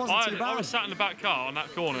 Yeah, it wasn't too bad. I was sat in the back car on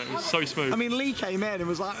that corner, it was so smooth. I mean, Lee came in and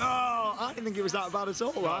was like, oh, I didn't think it was that bad at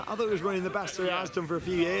all. Right? I thought it was running the best it has done for a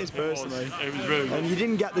few years, personally. It was really good. And you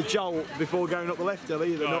didn't get the jolt before going up the lift hill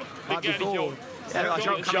either, not like before. Yeah, I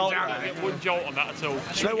didn't get one jolt on that at all.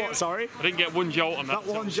 You know what, sorry? I didn't get one jolt on that. Not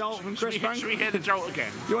one jolt from Chris Frank? Should we hear the jolt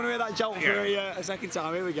again? You want to hear that jolt for a second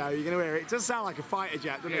time? Here we go, you're going to hear it. It does sound like a fighter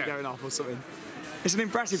jet, doesn't it, going off or something? It's an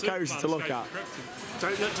impressive coaster to look at.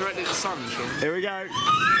 Don't look directly at the sun, Sean. Here we go.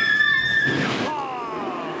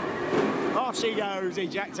 Off she goes,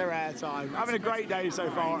 ejector airtime. Having a great day so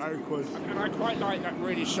far at Oakwood. And I quite like that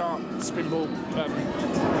really sharp spinball.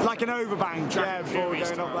 Like an overbank, yeah, before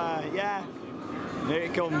going up there. Yeah. Here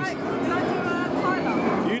it comes.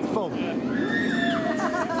 Beautiful.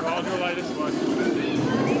 Well, I'll do like this one.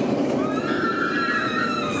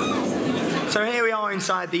 So here we are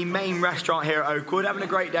inside the main restaurant here at Oakwood, having a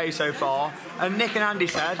great day so far. And Nick and Andy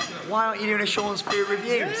said, why aren't you doing a Sean's Food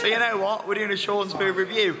review? So you know what, we're doing a Sean's Food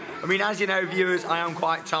review. I mean, as you know, viewers, I am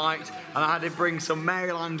quite tight, and I had to bring some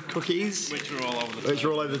Maryland cookies. Which were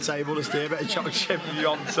all over the table, just here, a bit of chocolate chip if you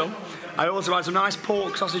want some. I also had some nice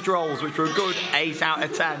pork sausage rolls, which were a good 8 out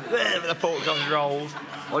of 10. The pork sausage rolls.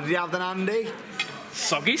 What did you have then, Andy?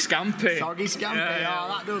 Soggy scampi. Soggy scampi. Yeah. Oh,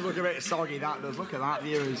 that does look a bit soggy, that does. Look at that,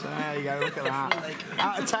 viewers. There you go, look at that.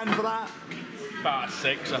 Out of 10 for that? About a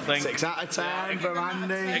 6, I think. 6 out of 10 from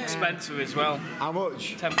Andy. Expensive as well. How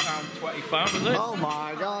much? £10.25, was it? Oh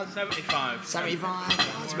my God. 75. 75.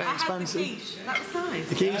 That's a bit expensive. That was nice.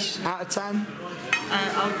 The quiche, out of 10?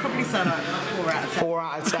 I'll probably say like 4 out of 10. 4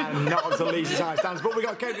 out of 10, not up to Lisa's high standards. But we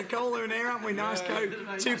got Coca-Cola in here, haven't we? Nice Coke.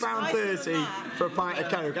 £2.30 for a pint of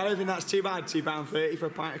Coke. I don't think that's too bad, £2.30 for a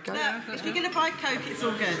pint of Coke. No, if you're going to buy Coke, it's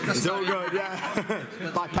all good. It's all good, yeah.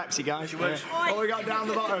 Buy Pepsi, guys. Yeah. What we got down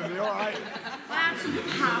the bottom? You all right? I had some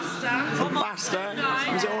pasta. Some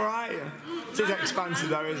pasta? Was it all right? It is expensive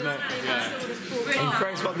though, isn't it? Yeah. And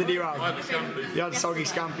Chris, what did you have? You had soggy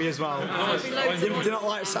scampi as well. Do you not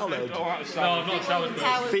like salad? No, I'm not a salad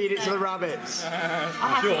person. Feed it to the rabbits.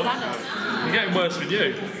 Sure. You're getting worse with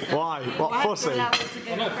you. Why? What, fussy?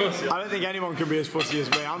 I'm not fussy. I don't think anyone can be as fussy as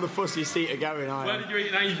me. I'm the fussiest eater going, Where did you eat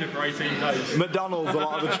in Asia for 18 days? McDonald's a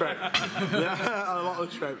lot of the trip. Yeah, a lot of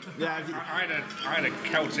the trip. Yeah. I had a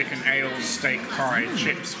Celtic and ale steak pie,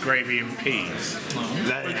 chips, gravy and peas.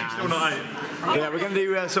 Very nice. Still not ate. Yeah, we're going to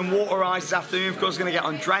do some water rides this afternoon. Of course, we're going to get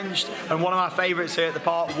on Drenched, and one of my favourites here at the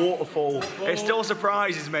park, Waterfall. It still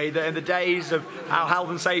surprises me that in the days of how health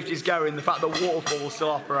and safety is going, the fact that Waterfall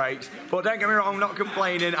still operates. But don't get me wrong, I'm not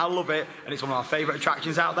complaining. I love it, and it's one of my favourite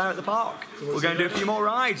attractions out there at the park. We're going to do a few more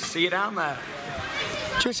rides. See you down there.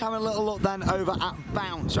 Just having a little look then over at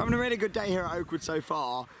Bounce. We're having a really good day here at Oakwood so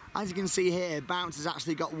far. As you can see here, Bounce has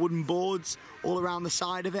actually got wooden boards all around the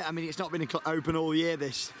side of it. I mean, it's not been open all year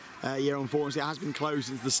this year, unfortunately. It has been closed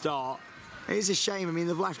since the start. It is a shame. I mean,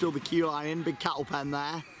 they've left all the queue line in, big cattle pen there.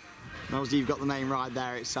 And obviously you've got the main ride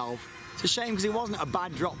there itself. It's a shame because it wasn't a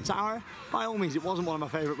bad drop tower. By all means, it wasn't one of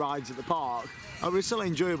my favourite rides at the park. It was still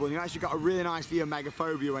enjoyable, and you actually got a really nice view of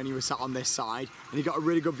Megafobia when you were sat on this side, and you got a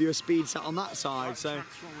really good view of Speed sat on that side. So,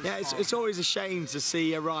 yeah, it's always a shame to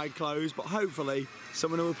see a ride close, but hopefully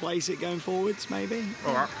someone will replace it going forwards, maybe.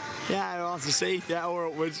 All right. Yeah, we'll have to see. Yeah, or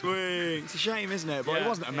upwards. Swing. It's a shame, isn't it? But it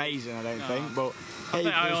wasn't amazing, I don't think. But I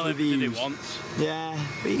think I only did it once. Yeah,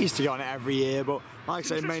 we used to go on it every year, but like I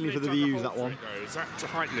say, mainly for the views, that one. Is that the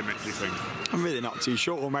height limit, do you think? I'm really not too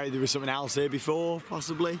sure. Or maybe there was something else here before,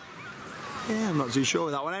 possibly. Yeah, I'm not too sure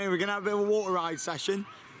with that one. Anyway, we're going to have a bit of a water ride session.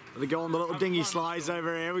 We're going to go on the little dinghy slides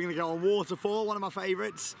over here. We're going to go on Waterfall, one of my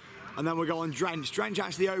favourites. And then we'll go on Drenched. Drenched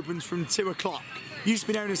actually opens from 2 o'clock. Used to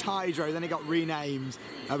be known as Hydro, then it got renamed.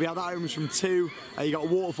 We had that opens from 2. You got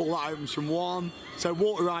Waterfall, that opens from 1. So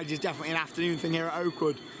water rides is definitely an afternoon thing here at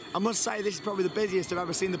Oakwood. I must say this is probably the busiest I've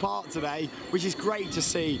ever seen the park today, which is great to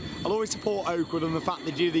see. I'll always support Oakwood and the fact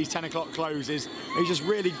they do these 10 o'clock closes. It's just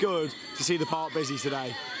really good to see the park busy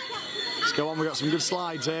today. Let's go on, we've got some good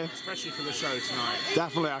slides here. Especially for the show tonight.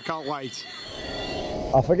 Definitely, I can't wait.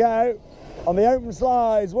 Off we go, on the open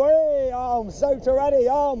slides. Whee! Oh, I'm soaked already,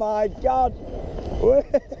 oh my God.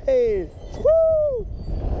 Whee! Woo!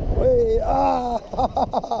 Whee!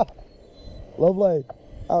 Ah! Lovely,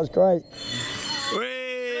 that was great. Whee!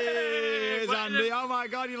 Andy. Oh my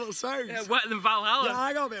God, you look soaked. Yeah, wetter than Valhalla. Yeah,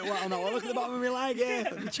 I got a bit wet on that one. Look at the bottom of my leg, yeah.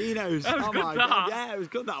 The chinos. That was Oh good, my that. God. Yeah, it was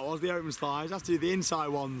good, that was. The open slides. I have to do the inside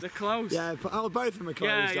ones. They're closed. Yeah, both of them are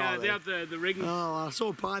closed, Yeah, aren't they have the rings. Oh, I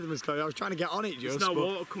saw part of them was closed. I was trying to get on it just. There's no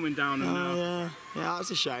water coming down and now. Yeah, yeah,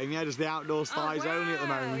 that's a shame. Yeah, just the outdoor slides only at the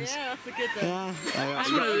moment. Yeah, that's a good one.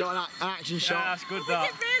 Yeah, got an action shot. Yeah, that's good, I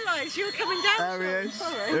that. didn't realise you were coming down. There he is.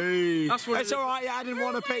 Sorry. Hey. That's one of It's the- alright, yeah, I didn't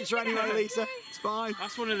want a picture anyway, Lisa. It's fine.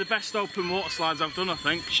 That's one of the best open water slides I've done, I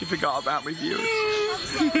think. She forgot about me, viewers.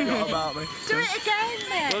 Forgot about me. Do it again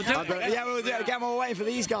then. We'll do it. Yeah, we'll do it again. We're waiting for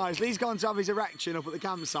these guys. Lee's gone to have his erection up at the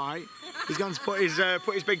campsite. He's gone to put his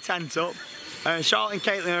big tent up. Charlotte and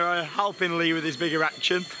Caitlin are helping Lee with his big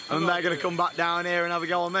erection, and they're going to come back down here and have a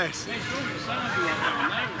go on this.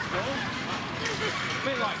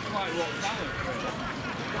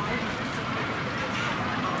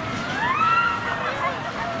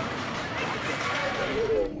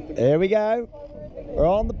 Here we go. We're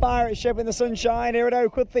on the pirate ship in the sunshine here at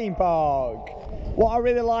Oakwood Theme Park. What I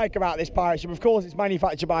really like about this pirate ship, of course, it's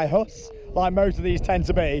manufactured by Huss, like most of these tend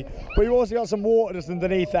to be, but you've also got some water just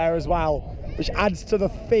underneath there as well, which adds to the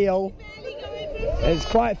feel. It's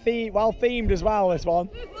quite well themed as well, this one.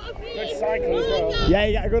 Good cycle as well. Yeah,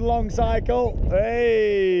 you get a good long cycle.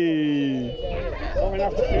 Hey! Long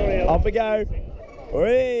enough to feel it. Off we go.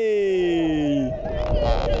 Hey!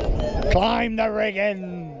 Climb the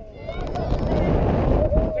rigging.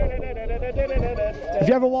 If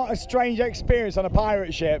you ever want a strange experience on a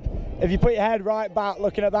pirate ship, if you put your head right back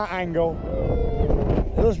looking at that angle,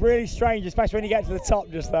 it looks really strange, especially when you get to the top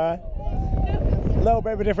just there. A little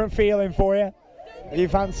bit of a different feeling for you, if you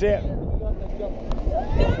fancy it.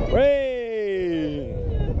 Whee!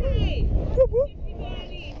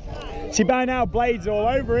 See, by now Blade's all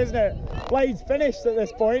over, isn't it? Blade's finished at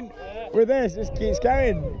this point. With this, just keeps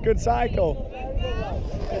going. Good cycle.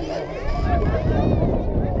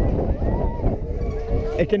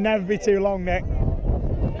 It can never be too long, Nick.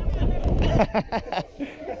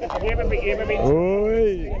 Have you ever been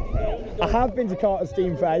I have been to Carter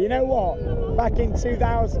Steam Fair. You know what? Back in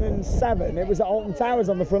 2007, it was at Alton Towers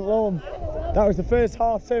on the front lawn. That was the first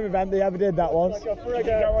half-term event they ever did, that was. Did you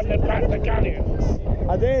go on the galleons?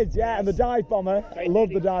 I did, yeah, and the dive bomber. I love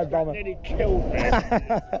the dive bomber. Nearly killed me.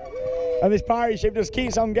 And this pirate ship just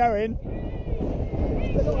keeps on going.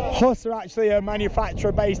 Huss are actually a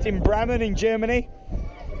manufacturer based in Bremen in Germany,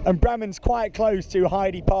 and Bremen's quite close to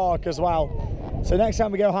Heidi Park as well. So next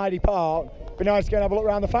time we go Heidi Park, it'd be nice to go and have a look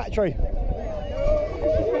around the factory.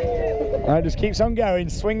 And it just keeps on going,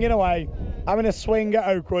 swinging away, having a swing at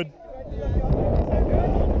Oakwood.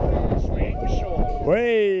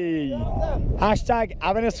 Whee! Hashtag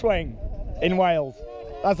having a swing in Wales.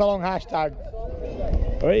 That's a long hashtag.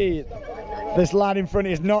 Whee! This lad in front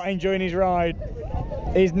is not enjoying his ride.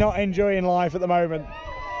 He's not enjoying life at the moment.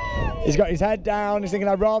 He's got his head down, he's thinking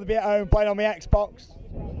I'd rather be at home playing on my Xbox.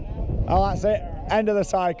 Oh, that's it. End of the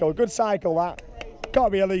cycle. Good cycle, that. Got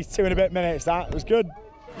to be at least 2 and a bit minutes, that. It was good.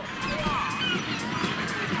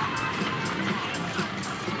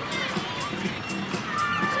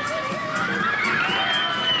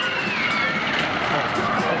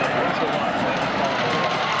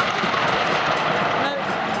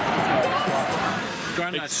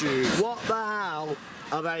 What the hell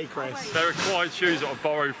are they, Chris? They're required shoes that I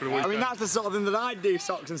borrowed for the weekend. I mean, that's the sort of thing that I'd do,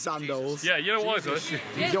 socks and sandals. Yeah, you know why, though?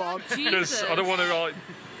 Go on. Because I don't want to like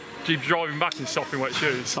keep driving back in sopping wet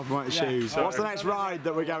shoes. Sopping wet shoes. What's the next ride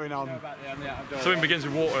that we're going on? Something begins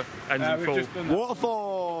with water, ends in full.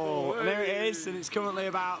 Waterfall! And there it is, and it's currently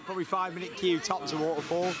about probably 5-minute queue tops of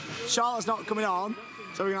waterfall. Charlotte's not coming on,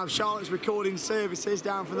 so we're going to have Charlotte's recording services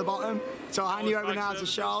down from the bottom. So I'll hand you over now to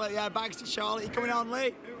Charlotte. Yeah, bags to Charlotte. You coming on,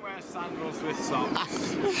 Lee? Who wears sandals with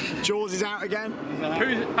socks? Jaws is out again. How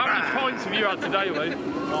many pints have you had today, Lee?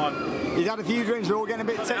 He's had a few drinks, we're all getting a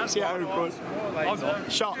bit tipsy at Oakwood.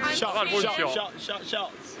 Shot. I've had one shot. Shots.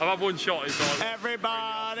 I've had one shot, it's like...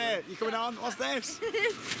 Everybody! You coming on? What's this?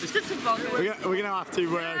 It's just a vodka. We're going to have to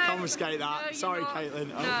confiscate that. No, Sorry, you're not. Caitlin.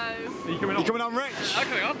 No. Are you coming on? You coming on, Rich?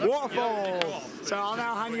 Okay, on. Waterfall. So I'll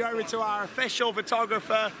now hand you over to our official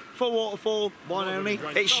photographer for Waterfall, one only.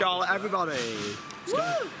 It's Charlotte, everybody.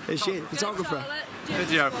 It's she, photographer.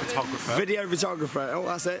 Video photographer. Video photographer. Oh,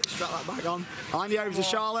 that's it. Strap that back on. I'll hand you over to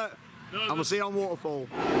Charlotte, and we'll see you on Waterfall.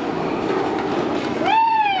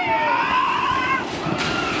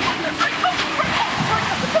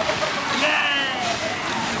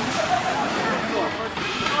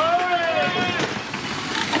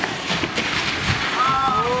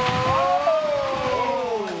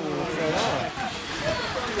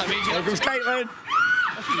 Here comes Caitlin.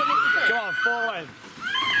 Come on, fall in.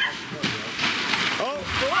 Oh!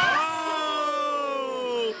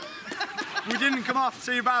 we didn't come off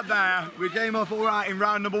too bad there. We came off all right in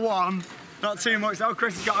round number 1. Not too much though.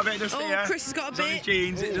 Chris has got a bit just here. Chris has got a It's on his bit.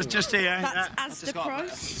 jeans. It's just here. That's as the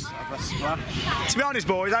price. To be honest,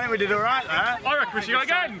 boys, I think we did all right there. I reckon we should go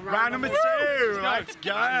again. Round number 2. Let's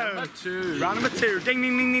go. Round number 2. Ding,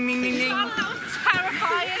 ding, ding, ding, ding, ding, ding. Oh, that was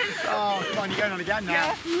terrifying. Oh, come on, you're going on again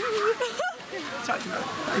now. Not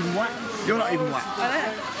even wet. You're not even wet.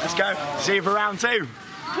 Let's go. See you for round 2.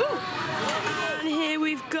 And here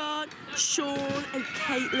we've got Sean and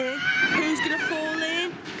Caitlin. Who's going to fall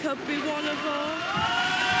in? Could be one of them.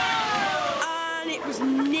 And it was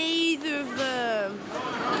neither of them.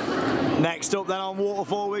 Next up then on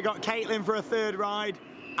Waterfall, we got Caitlin for a 3rd ride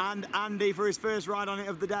and Andy for his 1st ride on it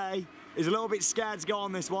of the day. He's a little bit scared to go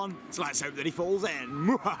on this one, so let's hope that he falls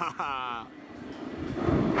in. I'm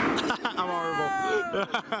horrible.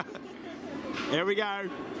 Here we go.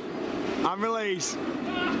 And release.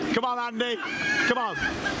 Come on, Andy. Come on.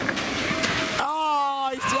 Oh,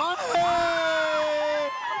 he's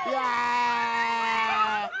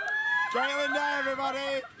yeah! Caitlin there,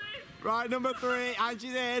 everybody. Ride number 3, and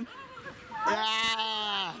she's in.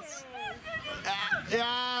 Yes!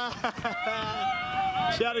 Yeah!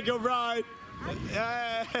 She had a good ride.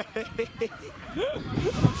 Yeah!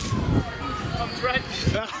 I'm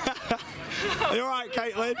drenched. Are you alright,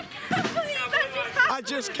 Caitlin? I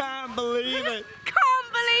just can't believe it.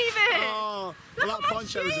 Can't believe it. Oh, well, that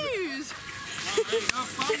poncho was a bit.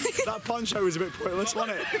 That poncho was a bit pointless,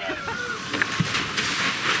 wasn't it?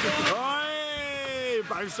 Oi!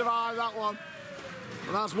 Both survived that one.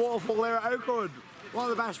 And that's Waterfall here at Oakwood. One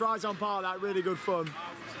of the best rides on park, that really good fun.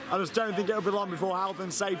 I just don't think it'll be long before health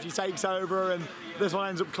and safety takes over and this one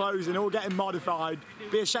ends up closing or getting modified.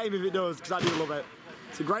 Be a shame if it does, because I do love it.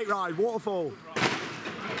 It's a great ride, Waterfall.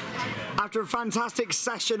 After a fantastic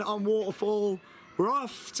session on Waterfall, we're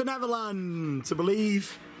off to Neverland to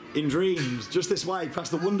believe in dreams. Just this way,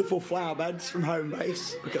 past the wonderful flower beds from home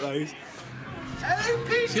base. Look at those.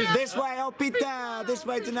 This way, up it there. This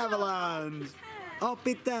way to Neverland. Up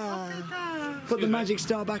it there. Put the magic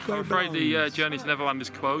star back where I'm it afraid the belongs. journey to Neverland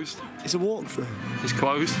is closed. It's a walkthrough. It's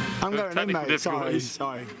closed. I'm There's going in, technical mate. Sorry, difficulties.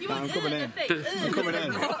 sorry. No, I'm coming in. I'm coming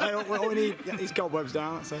in. Hey, all we need get these cobwebs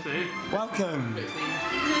down. That's it. Welcome.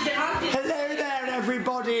 Hello there,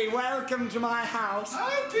 everybody. Welcome to my house.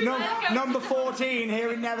 Number 14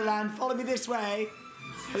 here in Neverland. Follow me this way.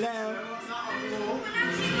 Hello.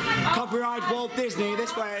 Copyright Walt Disney.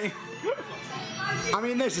 This way. I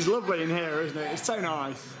mean, this is lovely in here, isn't it? It's so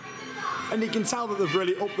nice. And you can tell that they've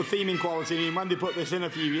really upped the theming quality. I mean, when they put this in a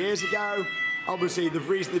few years ago, obviously they've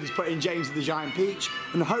recently just put in James of the Giant Peach,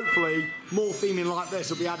 and hopefully more theming like this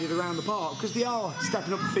will be added around the park, because they are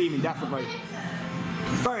stepping up the theming, definitely.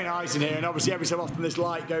 Very nice in here, and obviously every so often this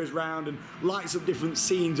light goes round and lights up different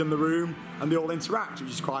scenes in the room, and they all interact,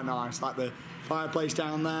 which is quite nice. Like the fireplace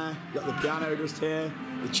down there, you've got the piano just here,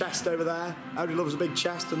 the chest over there. Everybody loves a big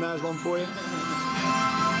chest, and there's one for you.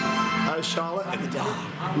 There's Charlotte in the dark.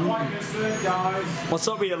 What's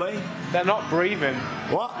up with you, Lee? They're not breathing.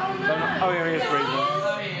 What? Oh, yeah, he is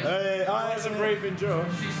breathing. Hey, There's a breathing Joe.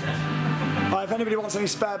 if anybody wants any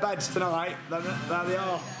spare beds tonight, then there they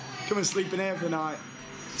are. Come and sleep in here for the night.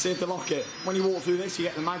 See if they lock it. When you walk through this, you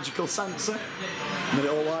get the magical sensor, and then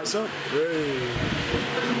it all lights up.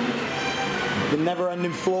 The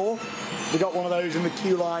never-ending floor. They got one of those in the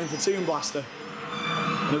queue line for Toon Blaster.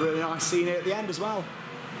 And a really nice scene here at the end as well.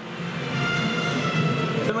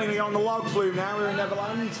 Filming on the log flume now, we're in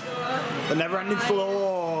Neverland. The never-ending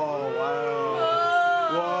floor. Wow.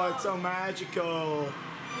 Whoa, it's so magical.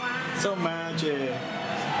 So magic.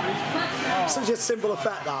 Such a simple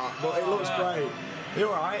effect that, but it looks great. You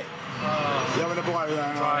alright? You're having a blow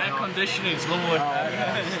there. Air conditioning's lovely.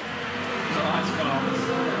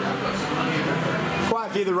 Quite a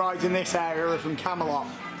few of the rides in this area are from Camelot.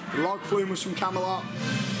 The log flume was from Camelot.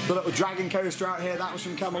 The little dragon coaster out here, that was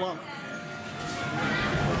from Camelot.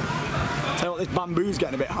 Tell you what, this bamboo's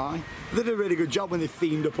getting a bit high. They did a really good job when they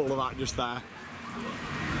themed up all of that just there.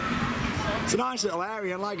 It's a nice little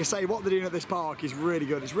area, and like I say, what they're doing at this park is really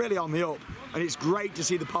good. It's really on the up, and it's great to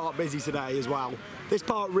see the park busy today as well. This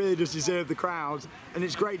park really does deserve the crowds, and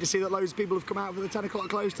it's great to see that loads of people have come out for the 10 o'clock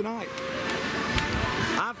close tonight.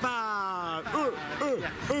 High five! Oh,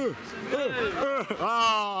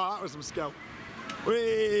 that was some skill.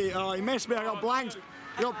 Whee! Oh, he missed me. I got blanked.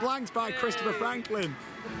 I got blanked by Christopher Franklin.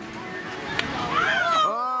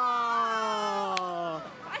 Oh!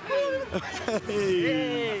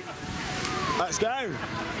 Hey. Let's go.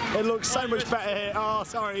 It looks so much better here. Oh,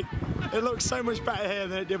 sorry. It looks so much better here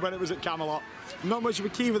than it did when it was at Camelot. Not much of a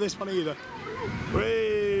queue for this one either.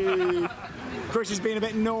 Whee! Chris has been a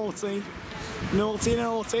bit naughty. Naughty,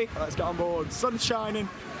 naughty. Let's get on board. Sun's shining.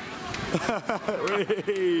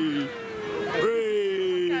 Whee!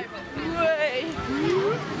 Whee!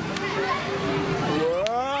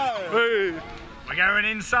 Whoa! We're going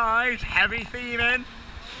inside, heavy theming.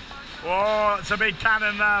 Whoa, it's a big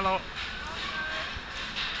cannon there, look.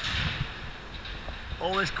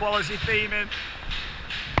 All this quality theming.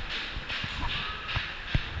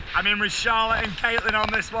 I'm in with Charlotte and Caitlin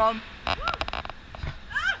on this one.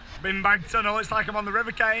 Bin Bag Tunnel, it's like I'm on the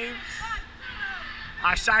River Caves.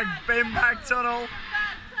 Hashtag Bin Bag Tunnel.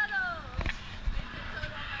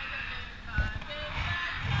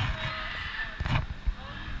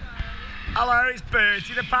 Hello, it's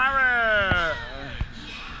Bertie the parrot.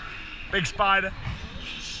 Big spider.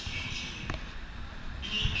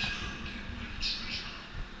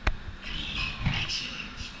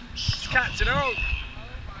 It's catching up.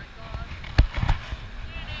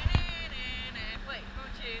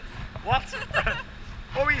 What?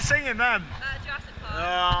 What were you singing then? Jurassic Park.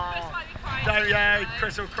 Oh, Chris might be crying. don't, yeah,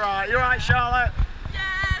 Chris will cry. You alright, Charlotte?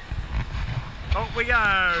 Yes! Up we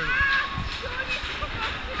go.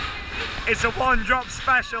 It's a one-drop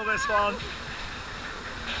special, this one.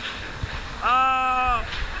 Oh!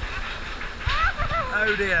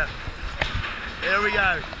 Oh dear. Here we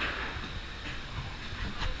go.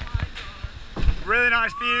 Really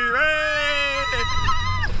nice view. Hey!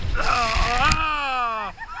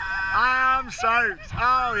 Oh! I am soaked.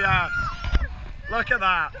 Oh yeah. Look at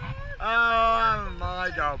that. Oh my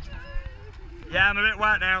god. Yeah, I'm a bit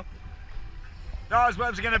wet now. Not as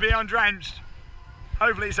wet as going to be on Drenched.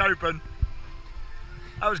 Hopefully it's open.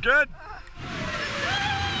 That was good.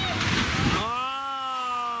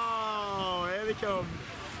 Oh, here they come.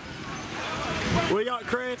 We got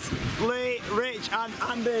Chris, Lee, Rich and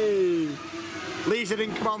Andy. Lisa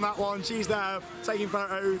didn't come on that one. She's there taking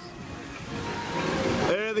photos.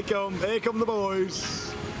 Here they come. Here come the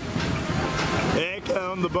boys. Here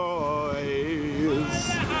come the boys.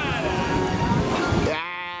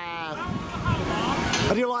 Yeah.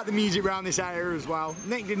 I do like the music around this area as well.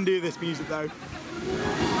 Nick didn't do this music though.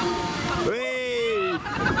 Hey,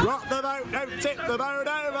 rock the boat, don't tip the boat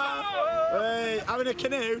over. Hey, having a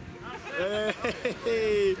canoe.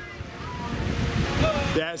 Hey.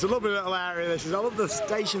 Yeah, it's a lovely little area this is. I love the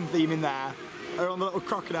station theme in there. Or on the little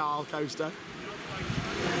crocodile coaster.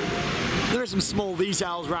 There are some small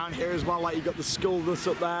details around here as well, like you've got the skull that's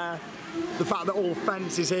up there. The fact that all the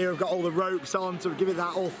fences here have got all the ropes on to give it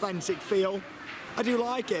that authentic feel. I do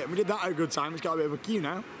like it. We did that at a good time. It's got a bit of a queue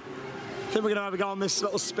now. I think we're going to have a go on this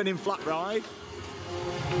little spinning flat ride.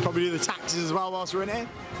 Probably do the taxis as well whilst we're in here.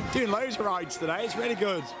 Doing loads of rides today. It's really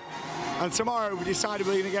good. And tomorrow we decided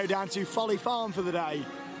we're going to go down to Folly Farm for the day.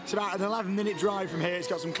 It's about an 11-minute drive from here. It's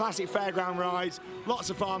got some classic fairground rides, lots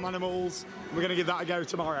of farm animals. We're going to give that a go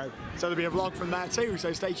tomorrow. So there'll be a vlog from there too,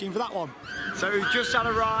 so stay tuned for that one. So we've just had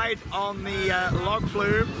a ride on the log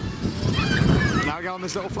flume. Now we go on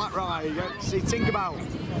this little flat ride. You go to see Tinkerbell.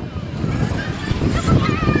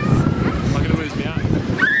 I'm going to lose my hat.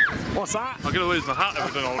 What's that? I'm going to lose my hat if I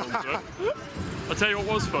don't hold on to it. I'll tell you what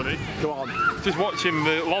was funny. Go on. Just watching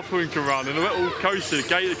the log flume come around and the little coaster,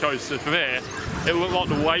 gator coaster from here, it looked like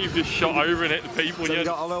the wave just shot over and hit the people. So you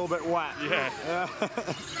got a little bit wet. Yeah.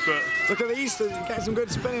 But look at these, you get some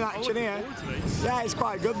good spinning action here. Yeah, it's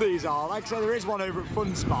quite good these are. Like I said, there is one over at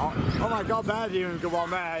Fun Spot. Oh my god, they're doing a good one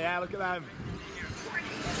there. Yeah, look at them.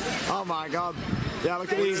 Oh my god. Yeah,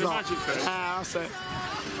 look at these lot. Yeah, that's it.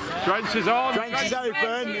 Drenched is on. Drenched is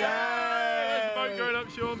open. Yeah. Boat going up,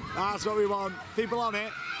 Sean. That's what we want. People on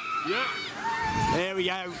it. Yeah. Here we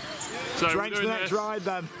go. So Drenched the next ride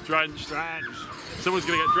then. Drenched. Drenched. Someone's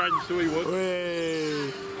going to get drenched, so we would.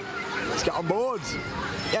 Whee. Let's get on board.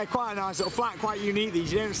 Yeah, quite a nice little flat, quite unique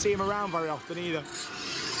these. You don't see them around very often either.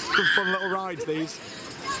 Good fun little rides these.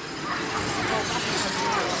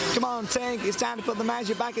 Come on, Tink, it's time to put the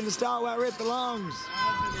magic back in the star where it belongs.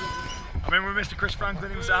 I'm in with Mr. Chris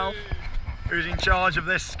Franklin himself, who's in charge of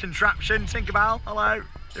this contraption. Tinkerbell, hello.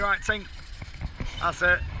 You alright, Tink? That's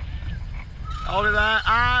it. Hold it there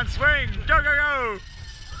and swing. Go, go, go.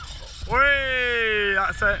 Whee!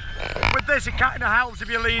 That's it. With this, it kind of helps if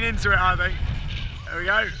you lean into it, I think. There we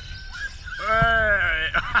go.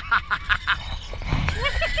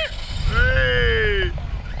 Whee!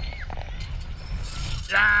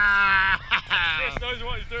 Yeah! Chris knows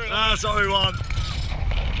what he's doing. That's what we want.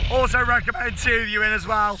 Also recommend two of you in as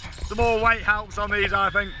well. The more weight helps on these, I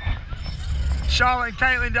think. Charlotte and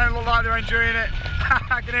Caitlin don't look like they're enjoying it.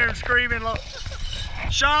 I can hear them screaming, look.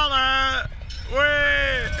 Charlotte!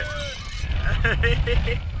 Whee!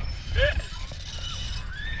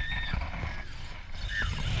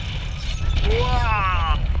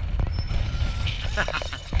 Wow!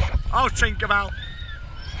 Oh, Tinkerbell.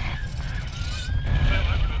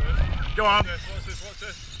 Go on. Watch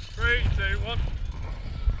this. 3, 2, 1.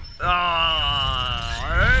 Oh,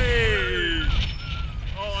 hey.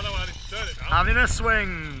 Oh, I know how to turn it now. Having a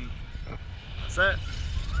swing. That's it.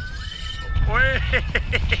 Whee.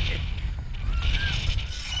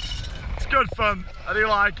 It's good fun. I do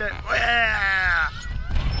like it. Yeah.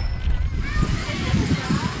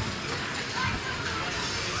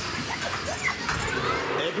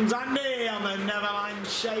 Here comes Andy on the Neverland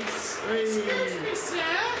chase. Excuse me, sir.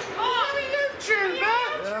 I'm a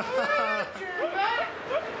YouTuber.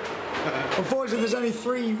 Unfortunately, there's only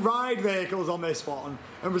 3 ride vehicles on this one,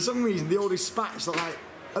 and for some reason they all dispatch like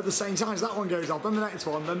at the same time. So that one goes off, then the next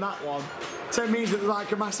one, then that one. So it means that there's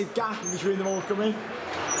like a massive gap in between them all coming.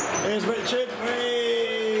 Here's Richard.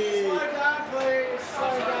 Whee! Slow down, please.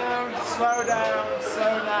 Slow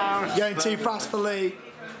down. Going too fast for Lee.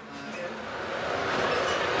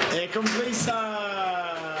 Here comes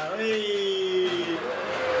Lisa. Whee!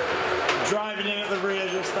 Driving in at the rear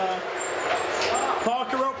just there. Park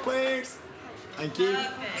her up, please. Thank you.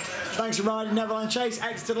 Thanks for riding Neverland Chase.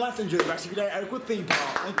 Exit to the left, enjoy the rest of your day at Oakwood Theme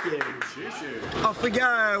Park. Thank you. Off we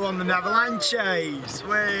go on the Neverland Chase.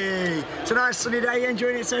 Whee! It's a nice sunny day. You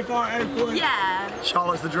enjoying it so far at Oakwood? Yeah.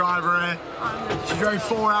 Charlotte's the driver here. She drove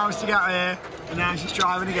 4 hours to get here, and now she's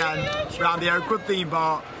driving again around the Oakwood Theme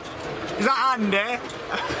Park. Is that Andy?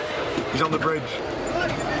 He's on the bridge.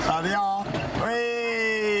 There they are.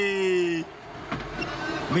 Whee!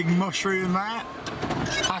 Big mushroom there.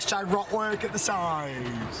 Hashtag rock work at the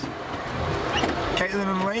sides. Caitlin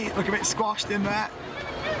and Lee look a bit squashed in there.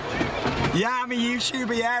 Yeah, I'm a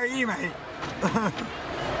YouTuber, yeah, are you, mate?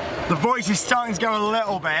 The voice is starting to go a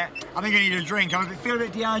little bit. I think I need a drink. I feel a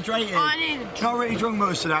bit dehydrated. I need a drink. Not really drunk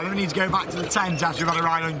most today. I think we need to go back to the tent after we've had a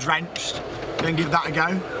ride on Drenched. Then give that a go.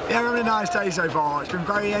 Yeah, we're having a nice day so far. It's been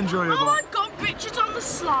very enjoyable. Oh my God, Richard's on the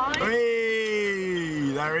slide.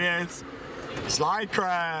 Whee! There he is. Slide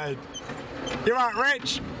cred. You right,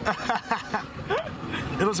 Rich?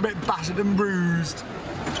 It looks a bit battered and bruised.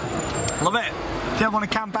 Love it. Do you ever want to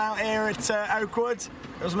camp out here at Oakwood?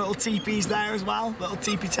 There's some little teepees there as well. Little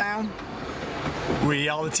teepee town. We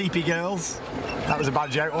are the teepee girls. That was a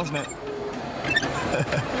bad joke, wasn't it?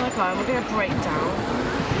 Okay, we're going to break down.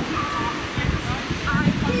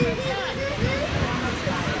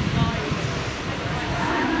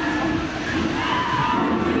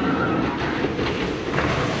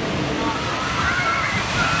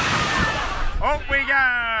 Up we go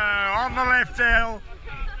on the lift hill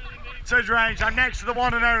to Drenched. I'm next to the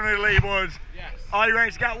one and only Lee Wood. Yes. Are you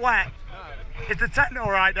ready to get wet? No. Is the tent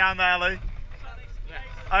all right down there, Lee? Yes.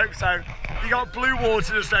 I hope so. You got Blue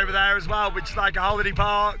Water just over there as well, which is like a holiday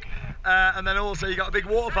park, and then also you got a big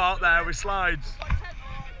water park there with slides.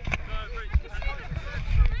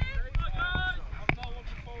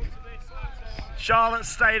 Charlotte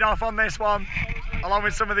stayed off on this one, along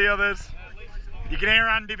with some of the others. You can hear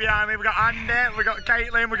Andy behind me. We've got Andy, we've got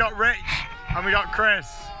Caitlin, we've got Rich, and we've got Chris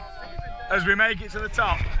as we make it to the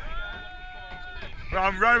top. We're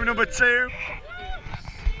on row number 2.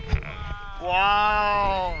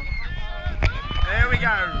 Wow. Here we go.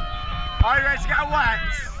 Are you ready to get wet?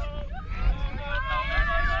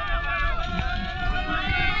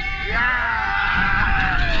 Yeah.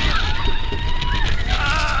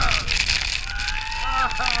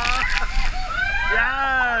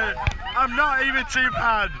 Yeah. I'm not even too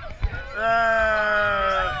bad.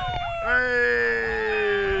 Hey.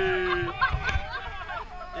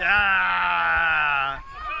 Yeah.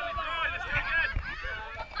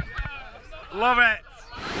 Love it.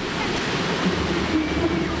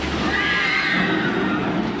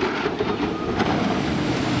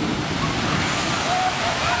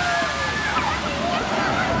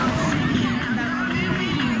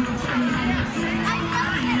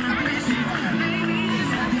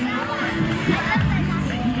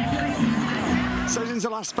 So since I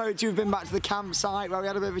last spoke to you, we've been back to the campsite where we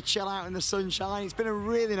had a bit of a chill out in the sunshine. It's been a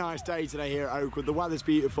really nice day today here at Oakwood. The weather's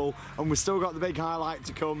beautiful and we've still got the big highlight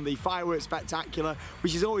to come, the fireworks spectacular,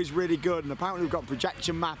 which is always really good, and apparently we've got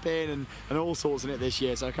projection mapping and all sorts in it this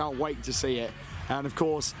year, so I can't wait to see it. And of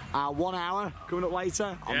course, our 1 hour coming up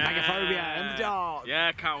later on Megaphobia in the dark.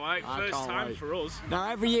 Yeah, can't wait. First can't time wait. for us. Now,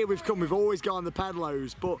 every year we've come, we've always gone the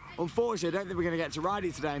pedlos, but unfortunately, I don't think we're going to get to ride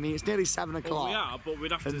it today. I mean, it's nearly 7 o'clock. Well, we are, but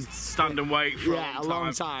we'd have to stand and wait for a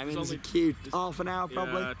long time. It's It's a only queue, half an hour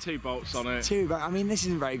probably. Yeah, 2 bolts on it. 2, but I mean, this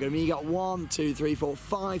isn't very good. I mean, you got 1, 2, 3, 4,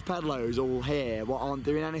 5 pedlos all here, what aren't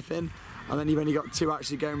doing anything. And then you've only got 2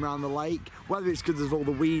 actually going around the lake. Whether it's because of all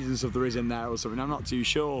the weeds and stuff there is in there or something, I'm not too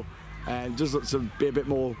sure. and it does look to be a bit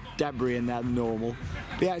more debris in there than normal.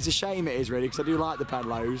 But yeah, it's a shame it is really, because I do like the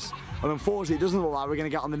pedlos. And unfortunately, it doesn't look like we're going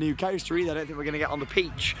to get on the new coaster either. I don't think we're going to get on the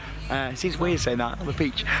Peach. It seems weird saying that, on the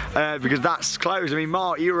Peach, because that's closed. I mean,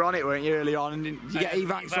 Mark, you were on it, weren't you, early on? And did you get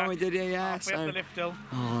evacs on it, did you? Yeah. We have the lift hill.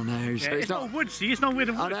 Oh no, so it's not wood, see, it's not made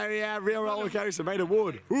of wood. I know, yeah, real roller coaster made of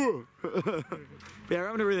wood. But yeah, we're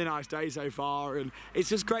having a really nice day so far, and it's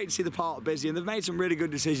just great to see the park busy, and they've made some really good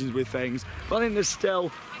decisions with things. But I think there's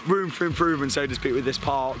still room for improvement, so to speak, with this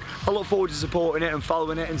park. I look forward to supporting it and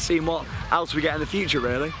following it and seeing what else we get in the future,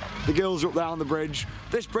 really. The girls are up there on the bridge.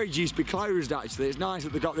 This bridge used to be closed, actually. It's nice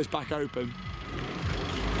that they got this back open.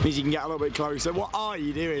 Means you can get a little bit closer. What are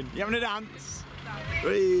you doing? You having a dance?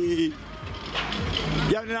 Whee!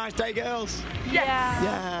 You having a nice day, girls? Yeah.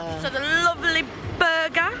 Yeah. So the lovely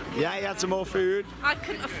burger. Yeah, you had some more food. I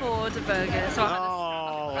couldn't afford a burger, so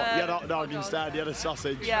I had you had a hot dog instead, you had a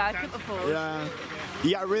sausage. Yeah, I couldn't afford. Yeah. You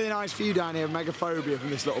get a really nice view down here of Megafobia from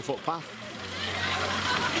this little footpath.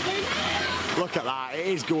 Look at that, it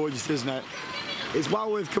is gorgeous, isn't it? It's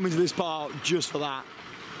well worth coming to this park just for that.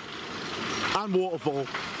 And waterfall.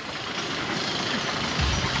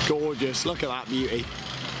 Gorgeous, look at that beauty.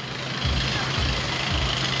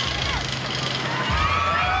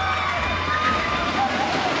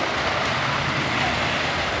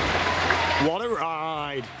 What a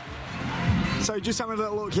ride! So just having a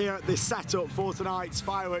little look here at this setup for tonight's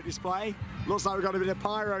firework display. Looks like we've got a bit of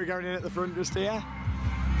pyro going in at the front just here.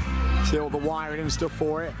 See all the wiring and stuff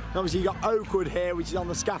for it. And obviously you've got Oakwood here, which is on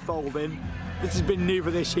the scaffolding. This has been new for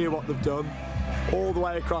this year, what they've done. All the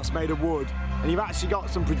way across, made of wood. And you've actually got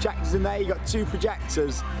some projectors in there. You've got 2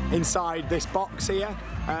 projectors inside this box here.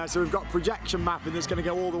 So we've got projection mapping that's going to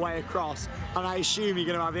go all the way across. And I assume you're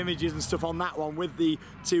going to have images and stuff on that one with the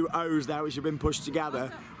 2 O's there, which have been pushed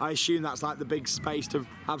together. I assume that's like the big space to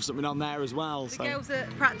have something on there as well. The girls are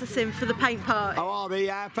practicing for the paint party. Oh, are they?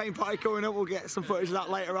 Yeah, paint party coming up. We'll get some footage of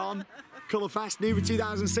that later on. Colour Fest, new for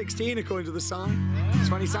 2016 according to the sign.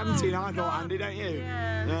 2017, I thought, Andy, don't you?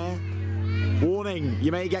 Yeah. Warning,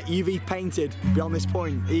 you may get UV painted beyond this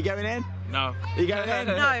point. Are you going in? No. Are you going in?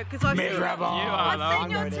 No, because I've I've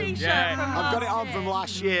seen your t-shirt from I've got it on from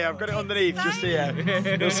last year. I've got it underneath just here.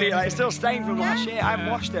 You'll see it. It's still stained from last year. I haven't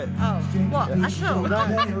washed it. Oh, what? At all?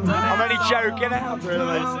 I'm only joking. I'm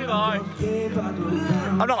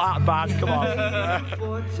not that bad. Come on.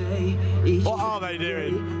 What are they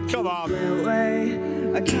doing? Come on.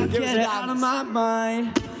 I can't get it out of my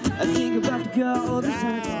mind. I think about the girl this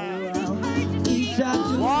whole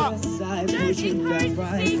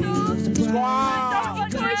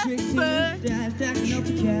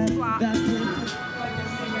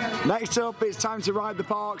Next up, it's time to ride the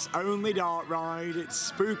park's only dark ride. It's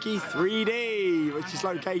Spooky 3D, which is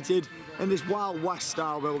located in this Wild West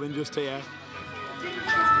style building just here.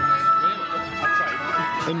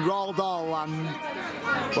 In Roald Dahl Land,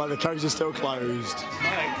 where the coast is still closed.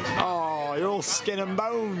 Oh, you're all skin and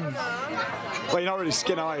bones. Well, you're not really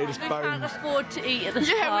skin, are you? Just bones. We can't afford to eat at this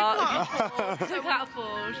park. We can't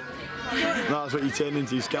afford. That's what you turn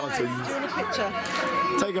into, skeletons. Do you want a picture?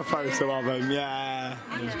 Take a photo of them, yeah.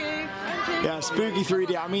 Thank you. Yeah, Spooky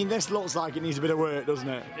 3D. I mean, this looks like it needs a bit of work, doesn't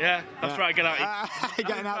it? Yeah, that's right, get out.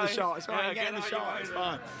 Getting out of the shot. It's all right, getting the shot, it's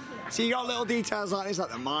fine. So you got little details like this,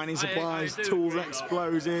 like the mining supplies, tools,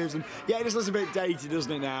 explosives, and yeah, it just looks a bit dated,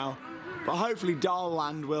 doesn't it now? But hopefully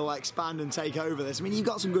Dollland will expand and take over this. I mean, you've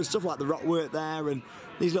got some good stuff like the rock work there and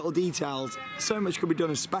these little details. So much could be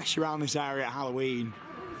done, especially around this area at Halloween.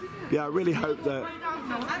 Yeah, I really hope that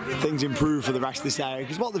things improve for the rest of this area,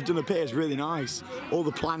 because what they've done up here is really nice. All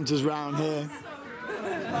the planters around here,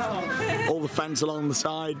 all the fence along the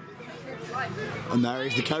side. And there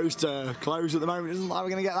is the coaster, closed at the moment. It doesn't look like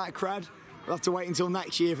we're going to get that cred. We'll have to wait until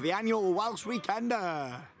next year for the annual Welsh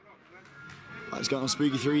Weekender. Let's go on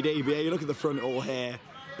Spooky 3D, but yeah, you look at the front all here.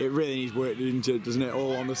 It really needs work into it, doesn't it?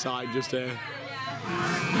 All on the side, just here.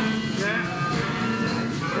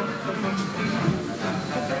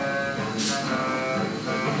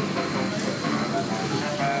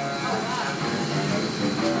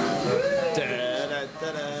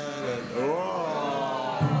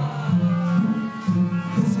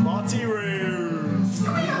 Spotty room.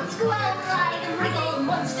 Squeal, squall, cry and wriggle,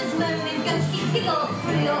 monsters moan and ghosties giggle.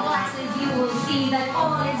 Through your glasses you will see that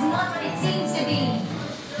all is not what it seems to be.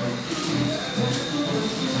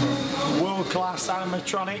 World-class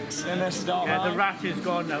animatronics in this dark Yeah, the line. rat is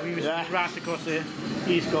gone now. He was the rat across there.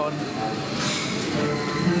 He's gone.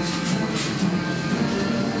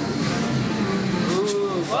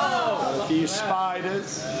 Ooh, whoa. A few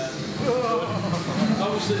spiders.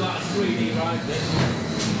 Obviously like a 3D ride this.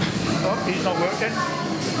 Oh, he's not working.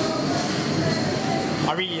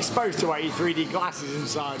 I mean, you're supposed to wear your 3D glasses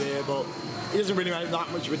inside here, but it doesn't really make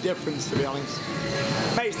that much of a difference, to be honest.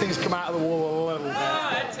 Makes things come out of the wall a little bit.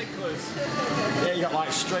 Ah, it tickles. Yeah, you got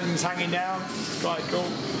like strings hanging down. It's quite cool.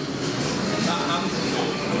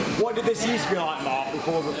 What did this used to be like, Mark,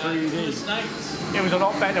 before the 3D? It was a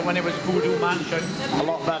lot better when it was Voodoo Mansion. A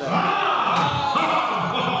lot better.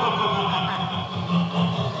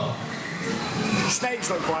 Snakes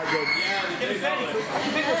look quite good. Yeah, they do. I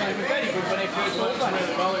think it was very good when they first launched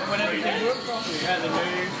really well. When everything worked properly. Yeah, they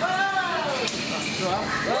moved.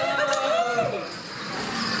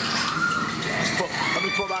 Let me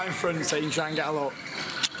put that in front so you can try and get a look.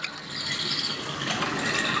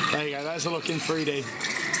 There you go, there's a look in 3D.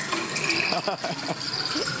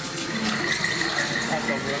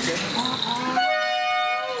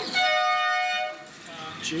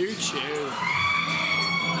 Choo choo.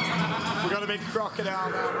 We got a big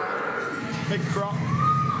crocodile now. Big croc.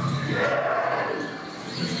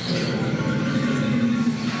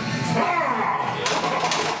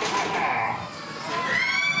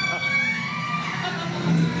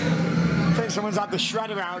 I think someone's had the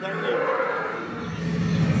shredder out, don't you?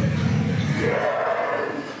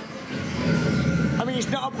 I mean, it's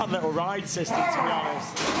not a bad little ride system, to be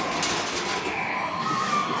honest.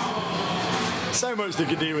 So much they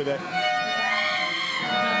could do with it.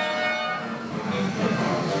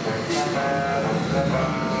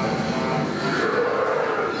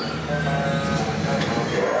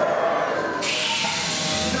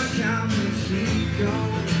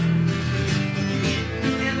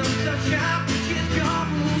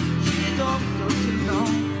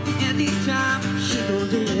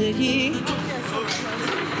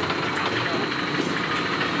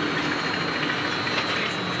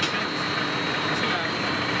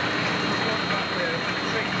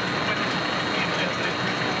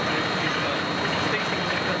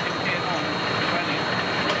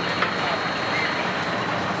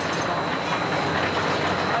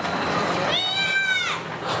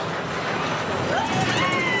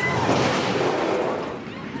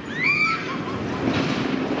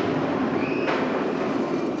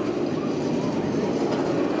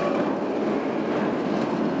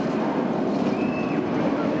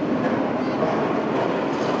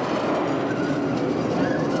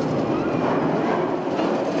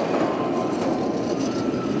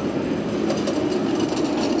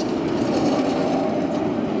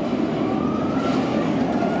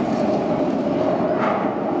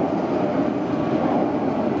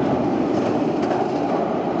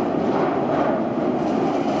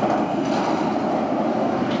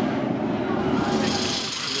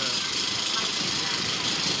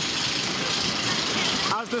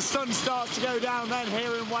 The sun starts to go down then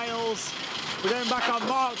here in Wales. We're going back on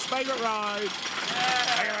Mark's favourite ride.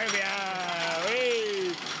 Megafobia!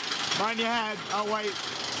 Whee! Mind your head. Oh wait,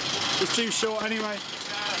 it's too short anyway.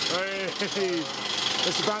 Whee!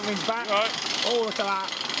 Mr. Franklin's back. Right. Oh, look at that.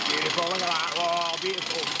 Beautiful, look at that. Oh,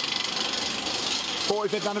 beautiful.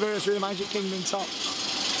 45th anniversary of the Magic Kingdom top.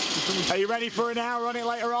 Are you ready for an hour on it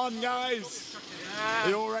later on, guys? Are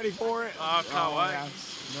you all ready for it? Oh, I can't wait. Yes.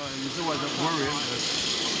 No, there's always that worry, isn't there?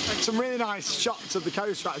 Some really nice shots of the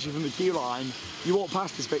coaster actually from the queue line. You walk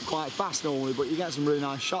past this bit quite fast normally, but you get some really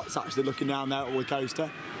nice shots actually looking down there at the coaster.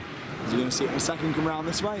 As you're going to see it in a second, come round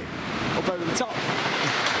this way, up over the top.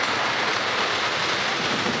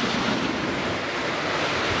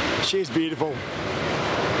 She is beautiful.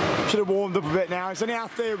 Should have warmed up a bit now. It's only our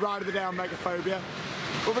third ride of the day on Megaphobia.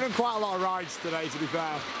 But we've done quite a lot of rides today, to be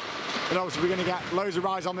fair. And obviously we're going to get loads of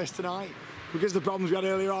rides on this tonight. Because of the problems we had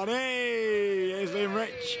earlier on. Hey, here's Liam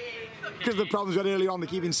Rich. Because of the problems we had earlier on, they're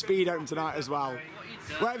keeping speed open tonight as well.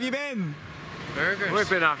 Where have you been? Burgers. We've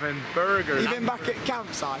been having burgers. You've been back at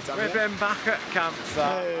campsite, have you? We've been back at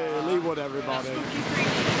campsite. Hey, Leewood, everybody.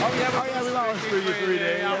 Oh yeah, we went on Spooky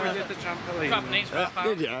 3D. Yeah, we did the trampoline.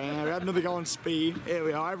 Did you? Yeah, we had another go on speed. Here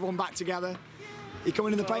we are, everyone back together. You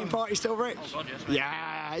coming in the paint party still, Rich? Oh, God, yes,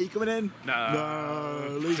 yeah, you coming in?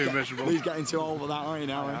 No. Lee's too miserable. Lee's getting too old for that, aren't you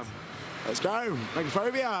now? Let's go,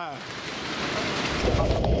 Megaphobia.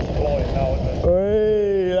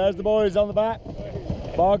 Hey, there's the boys on the back.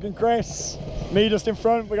 Mark and Chris. Me just in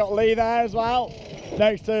front. We got Lee there as well.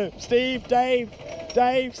 Next to Steve, Dave,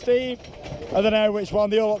 Steve. I don't know which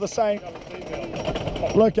one. They all look the same.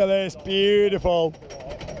 Look at this, beautiful.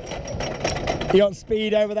 You got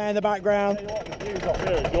speed over there in the background.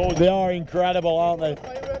 They are incredible, aren't they?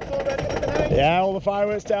 Yeah, all the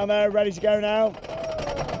fireworks down there, ready to go now.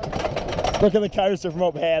 Look at the coaster from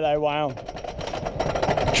up here though, wow.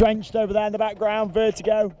 Drenched over there in the background,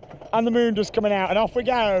 vertigo, and the moon just coming out, and off we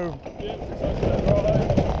go.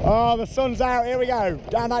 Oh, the sun's out, here we go,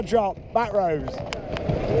 down that drop, back rows.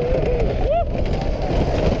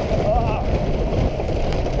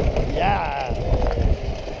 Yeah.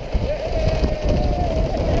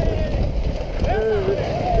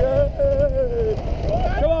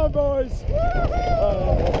 Come on, boys.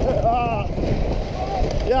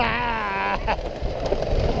 Yeah.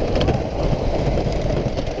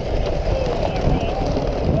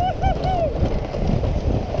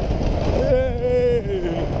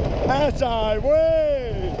 As I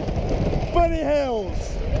win. Bunny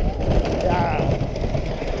Hills. Yeah.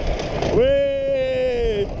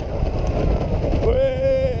 Wee.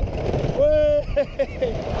 Wee.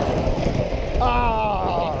 Wee.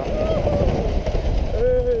 Ah.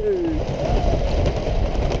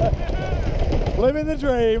 Living the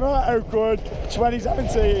dream at Oakwood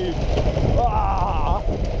 2017. Ah.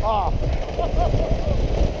 Ah.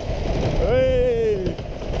 Hey.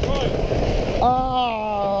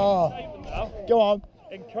 Ah. Go on.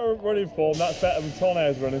 In current running form, that's better than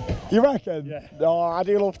Tonnerre's running. You reckon? Yeah. Oh, I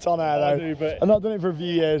do love Tonnerre though. I do, but I've not done it for a few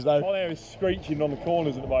years though. Tonnerre is screeching on the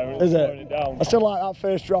corners at the moment. Is It's it? slowing it down. I still like that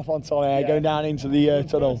first drop on Tonnerre, going down into the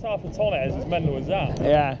tunnel. The first half of Tonnerre's as mental as that.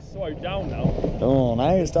 Yeah. It's slowed down now. Oh no,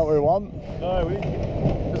 it's not what we want. No,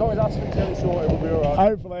 as long as Ashford get it sorted, we'll be alright.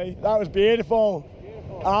 Hopefully. That was beautiful.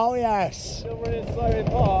 Oh yes. Still running slow in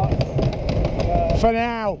parts. For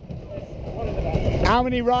now. How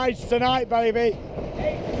many rides tonight, baby?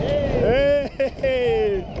 18.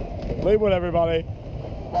 Hey! Leave one, everybody.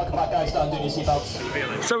 Welcome back, guys. Start doing your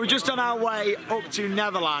seatbelts. So we're just on our way up to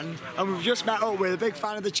Netherland, and we've just met up with a big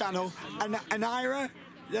fan of the channel, Anira.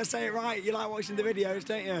 Did I say it right? You like watching the videos,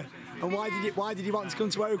 don't you? And why did you want to come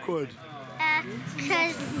to Oakwood?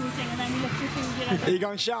 Because Are you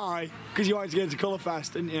going shy? Because you wanted to go to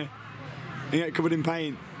Colourfest, didn't you? And get covered in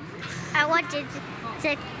paint. I wanted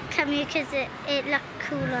to come here because it looked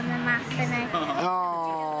cool on the map, and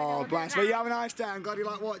Oh, bless. Well, you have a nice day. I'm glad you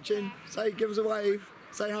like watching. Give us a wave.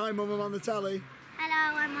 Say hi, Mum. I'm on the telly.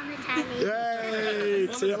 hello, I'm on the telly.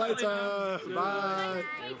 Yay! See you later. Bye.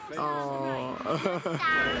 Oh.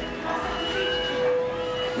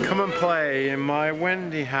 Come and play in my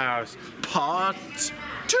Wendy house, part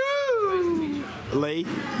 2. Lee,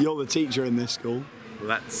 you're the teacher in this school.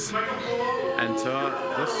 Let's enter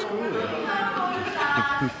the school.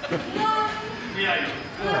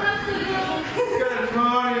 Good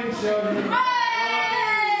morning, children.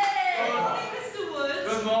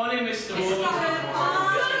 Good morning, Mr. Wood.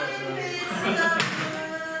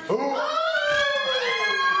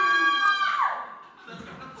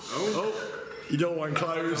 Oh, you don't want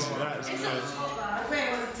clothes. That's good.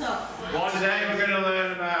 One day we're going to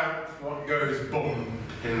learn about what goes bump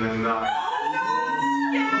in the night.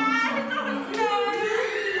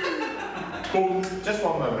 Boom. Just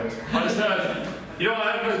one moment. Understand? You know what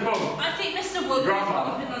I heard was bump? I think Mr. Wood was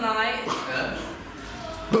bump in the night.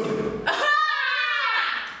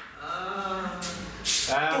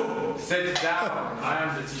 Sit down. I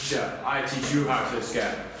am the teacher. I teach you how to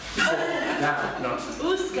scare. Sit down. No.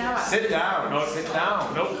 Ooh, scare. Sit down. No, sit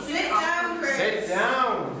down. No. Sit down, Chris. Sit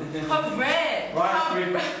down. Correct.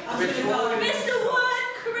 Right, Mr. Wood,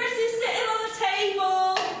 Chris is sitting on the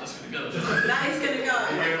table. That's gonna go. That is gonna go.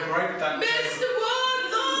 You're gonna break that. Mr. Wood,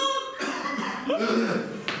 look.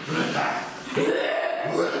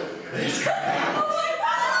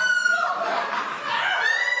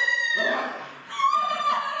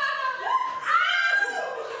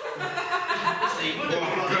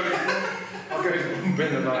 I'll go bump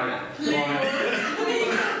in the night.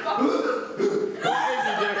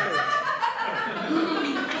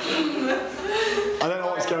 I don't know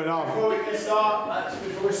what's going on. Before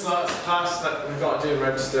we start class, we've got to do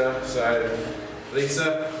register. So,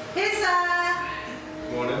 Lisa. Here, sir.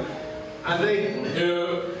 Morning. Andy.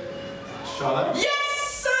 Here. Charlotte.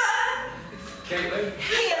 Yes, sir. Caitlin.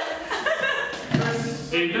 Here.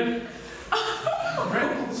 Evening.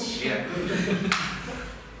 Prince. Yeah.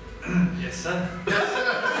 Yes, sir. Here,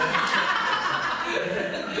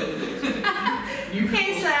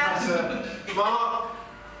 sir. Mark.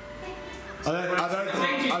 I don't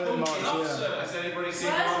Mark, yeah. Has anybody seen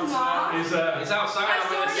Where's Mark? Mark? He's It's outside. I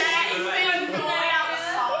saw Jay. He's been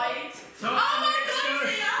outside. Oh my God,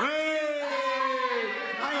 he's here. Hey!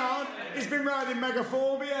 Hang on, he's been riding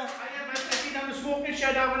Megafobia. I've been down the smoking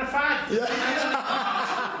shed having a fag.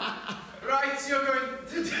 Right, you're going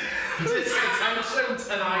to detention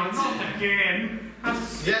tonight. Not again.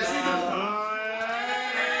 Yes.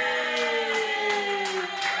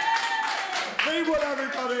 Leave one,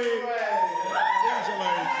 everybody.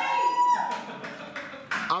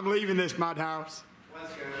 I'm leaving this madhouse.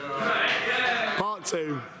 Let's go. Part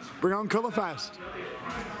 2. Bring on Colourfest.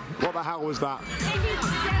 What the hell was that?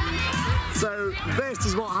 So this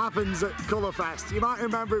is what happens at Colourfest. You might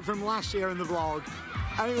remember it from last year in the vlog,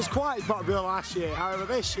 and it was quite popular last year. However,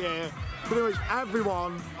 this year, pretty much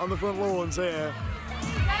everyone on the front lawns here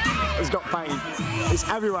has got paint. It's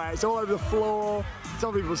everywhere. It's all over the floor. It's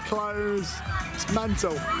on people's clothes. It's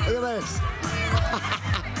mental. Look at this.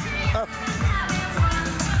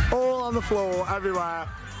 All on the floor, everywhere.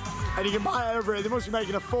 And you can buy it over here. They must be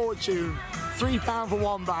making a fortune. £3 for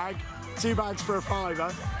one bag, 2 bags for a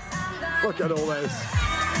 £5. Look at all this.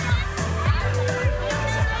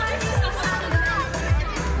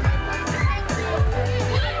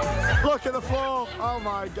 Look at the floor. Oh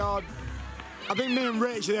my God. I think me and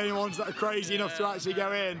Rich are the only ones that are crazy enough to actually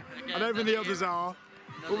go in. I don't think the others are.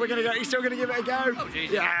 But we're gonna go. You're still gonna give it a go? Oh,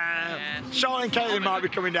 geez, yeah. Sean and Caitlin might be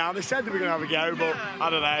coming down. They said they were gonna have a go, but I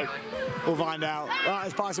don't know. We'll find out. Right,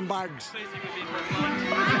 let's buy some bags.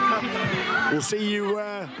 We'll see you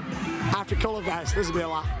after Colourfest. This will be a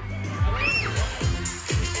laugh.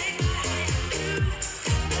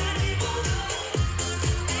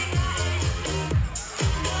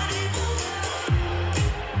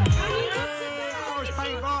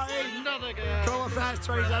 Colourfest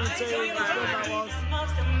 2017.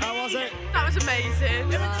 How was it? That was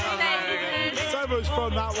amazing. So much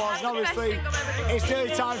fun that was. And obviously, it's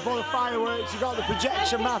nearly time for the fireworks. You've got the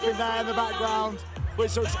projection mapping there in the background,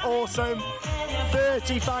 which looks awesome.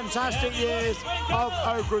 30 fantastic years of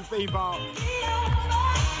Oakwood Theme Park.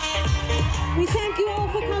 We thank you all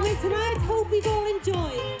for coming tonight. Hope you've all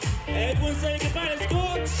enjoyed. Everyone say goodbye to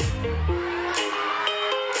Scotch.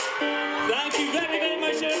 Thank you very, very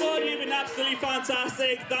much, everyone. You've been absolutely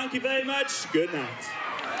fantastic. Thank you very much. Good night.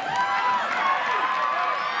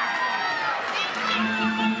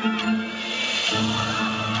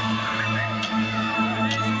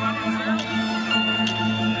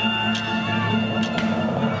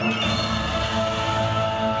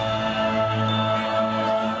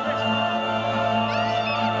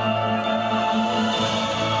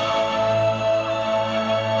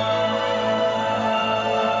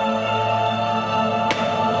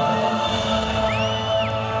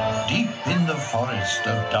 Forest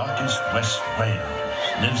of darkest West Wales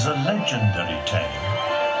lives a legendary tale.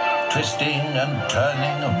 Twisting and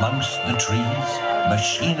turning amongst the trees,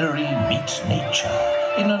 machinery meets nature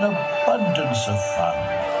in an abundance of fun.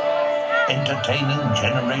 Entertaining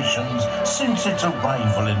generations since its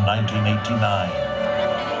arrival in 1989.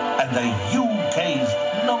 And the UK's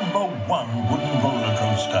 #1 wooden roller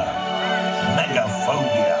coaster,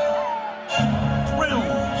 Megafobia.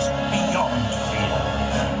 Thrills beyond fear.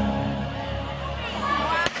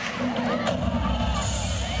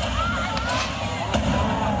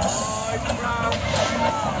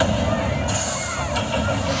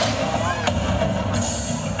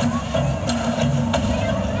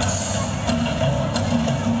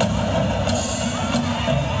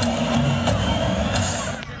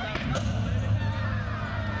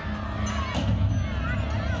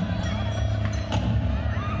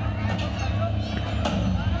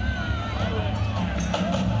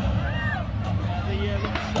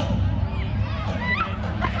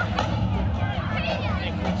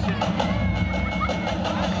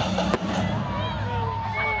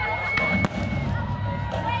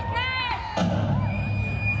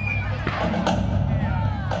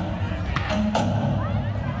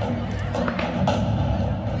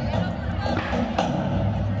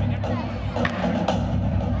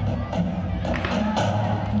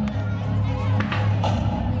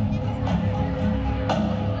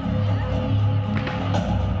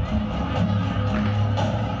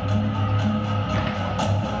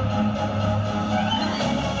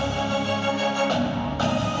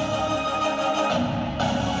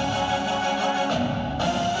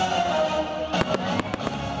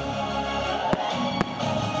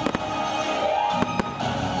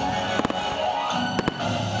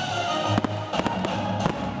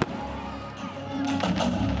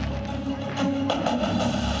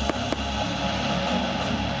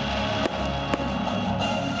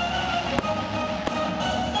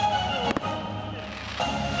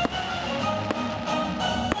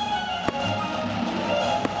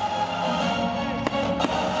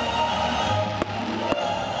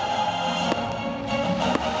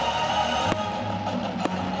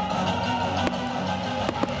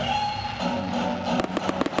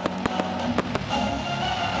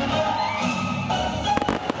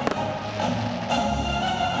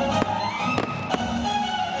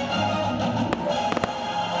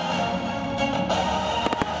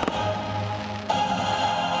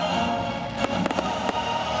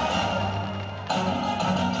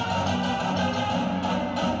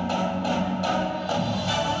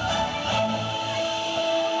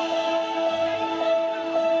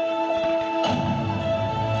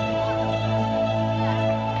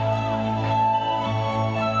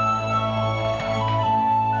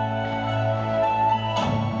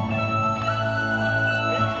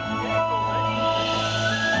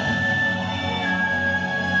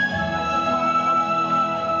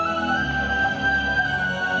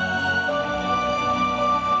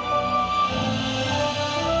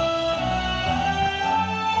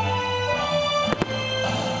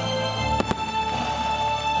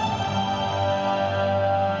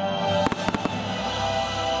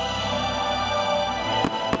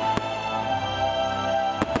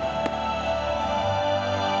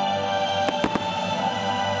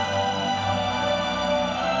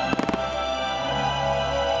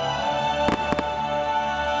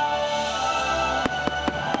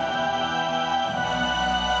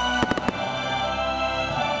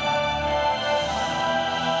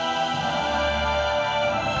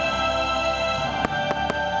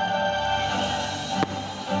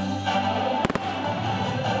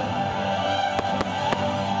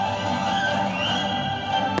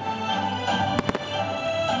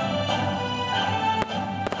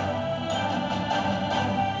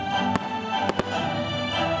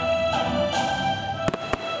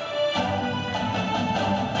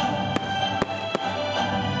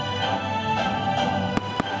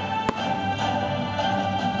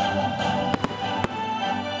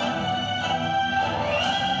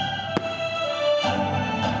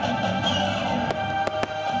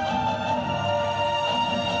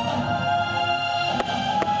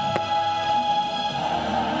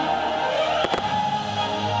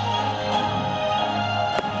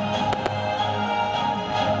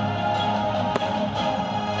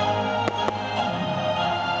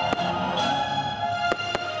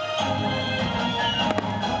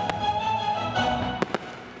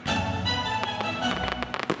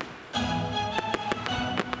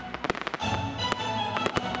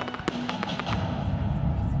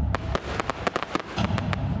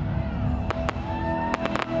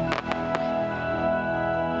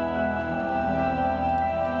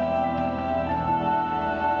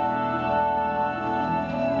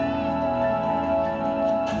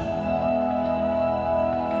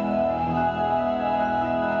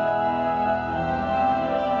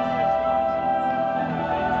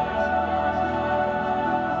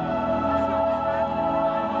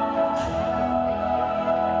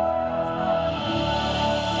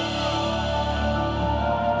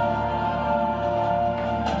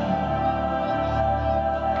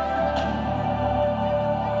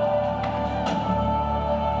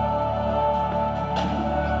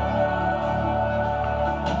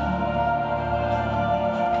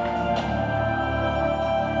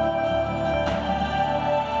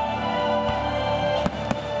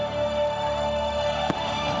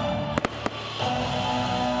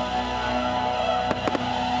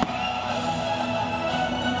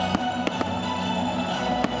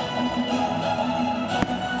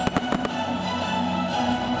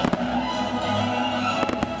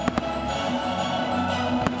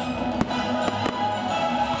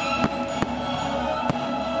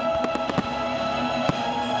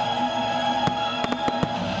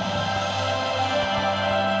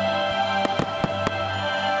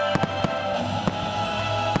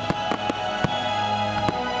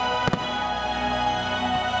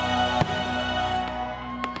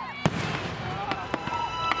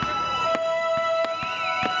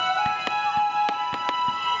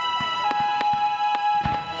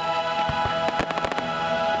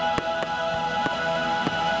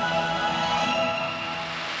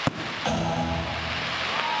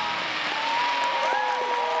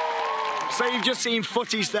 you've just seen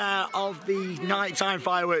footage there of the nighttime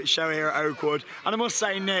fireworks show here at Oakwood, and I must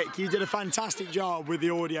say, Nick, you did a fantastic job with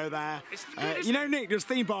the audio there. You know, Nick does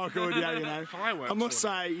theme park audio, you know. I must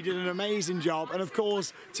say, you did an amazing job, and of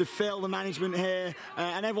course, to Phil, the management here,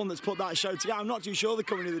 and everyone that's put that show together. I'm not too sure the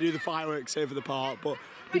company that do the fireworks here for the park, but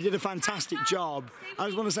they did a fantastic job. I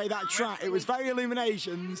just want to say that track, it was very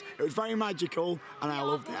illuminations, it was very magical, and I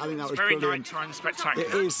loved it. I think that was brilliant. Very nighttime spectacular.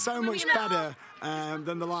 It is so much better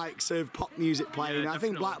than the likes of pop music playing. I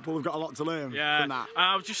think Blackpool have got a lot to learn from that.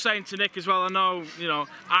 I was just saying to Nick as well, I know, you know,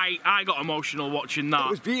 I got emotional watching that. It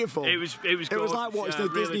was beautiful. It was good. It was like watching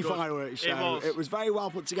the Disney fireworks show. It was very well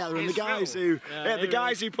put together, and the guys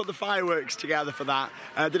who put the fireworks together for that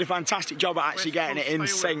did a fantastic job at actually getting it in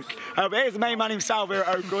sync. But here's the main man himself here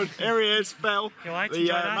at Oakwood. Here he is, Phil, the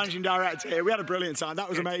managing director here. We had a brilliant time. That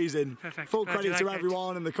was amazing. Full credit to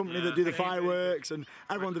everyone and the company that do the fireworks, and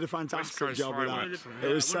everyone did a fantastic job with that. It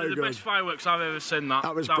was so good. One of the best fireworks I've ever seen.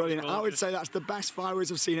 That was brilliant. I would say that's the best fireworks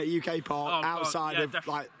I've seen at UK Park outside of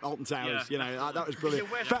like Alton Towers. You know, that was brilliant.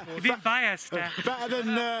 You're being biased. Better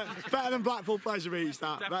than Blackpool Pleasure Beach.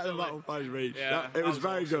 Better than Blackpool Pleasure Beach. It was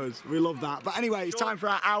very good. We loved that. But anyway, it's time for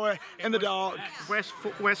our hour in the dark.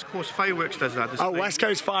 West Coast Fireworks does that. Oh, West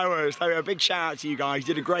Coast Fireworks. A big shout out to you guys.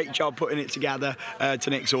 You did a great job putting it together to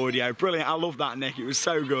Nick's audio. Brilliant. I love that, Nick. It was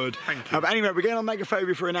so good. Thank you. But anyway, we're going on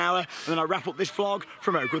Megafobia for an hour, and then I wrap up this vlog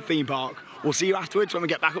from Oakwood Theme Park. We'll see you afterwards when we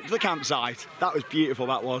get back up to the campsite. That was beautiful,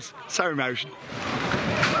 that was. So emotional.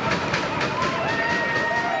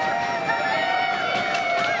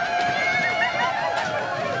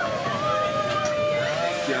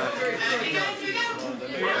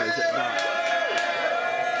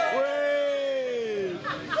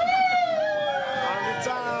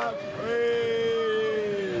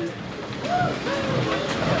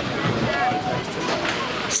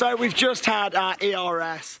 So we've just had our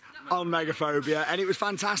ERS on Megaphobia, and it was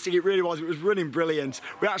fantastic. It really was. It was running brilliant.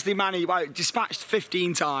 We actually dispatched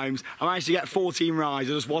 15 times. I managed to get 14 rides.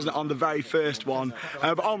 I just wasn't on the very first one.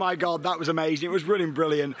 But oh my God, that was amazing. It was running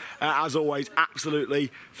brilliant, as always.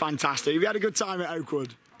 Absolutely fantastic. We had a good time at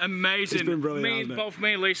Oakwood. Amazing. It's been brilliant. Both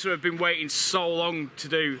me and Lisa have been waiting so long to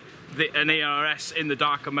do an ERS in the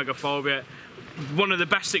dark on Megaphobia. One of the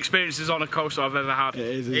best experiences on a coaster I've ever had.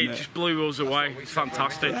 It just blew us away. It's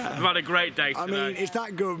fantastic. Yeah. We've had a great day today. I mean, it's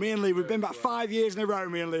that good. Me and Lee, we've been about 5 years in a row,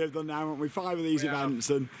 me and Lee have done now, haven't we? 5 of these events,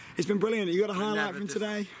 and it's been brilliant. You got a highlight from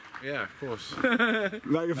today? Yeah, of course.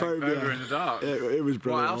 Megaphobia. In the dark. It was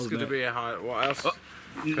brilliant. What else could there be a highlight? What else?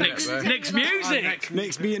 Nick's music.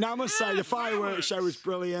 Nick's music. Now I must say the fireworks show was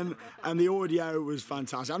brilliant and the audio was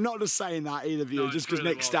fantastic. I'm not just saying that either of you, just because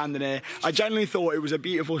Nick's standing here. I genuinely thought it was a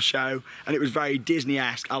beautiful show and it was very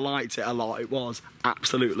Disney-esque. I liked it a lot. It was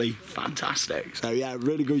absolutely fantastic. So yeah,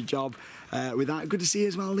 really good job with that. Good to see you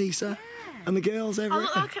as well, Lisa. And the girls over I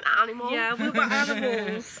look like an animal. Yeah, we were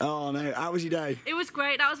animals. Oh no, how was your day? It was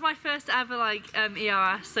great. That was my first ever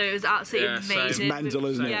ERS, so it was absolutely amazing. It's mental,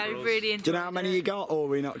 isn't it? Yeah, we really enjoyed it. Do you know how many you got, or are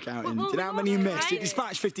we not counting? Do you know how many you missed? You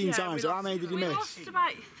dispatched 15 times, so how many did you miss? We lost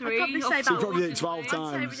about 3. I'd probably say so you probably did 12 times.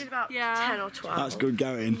 I'd say we did about 10 or 12. That's good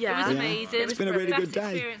going. Yeah. It was amazing. It's been a really good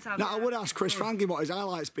day. Now I've I would ask Chris Franklin what his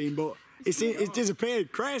highlight's been, but it's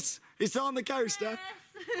disappeared. Chris, it's still on the coaster.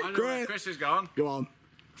 I know where Chris is gone. Go on.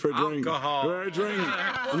 For a drink. For a drink.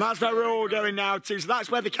 And that's where we're all going now too. So that's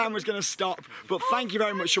where the camera's going to stop. But thank you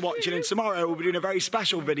very much for watching. And tomorrow we'll be doing a very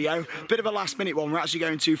special video. Bit of a last minute one. We're actually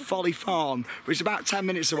going to Folly Farm, which is about 10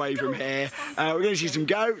 minutes away from here. We're going to see some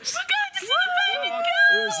goats. We're going to see the baby goats.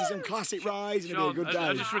 We're going to see some classic rides. It'll be a good day.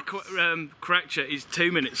 I just correct you. It's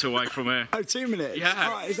 2 minutes away from here. Oh, 2 minutes? Yeah.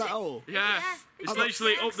 Right, is that all? Yeah. It's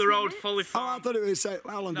literally up the road, Folly Farm. Oh, I thought it was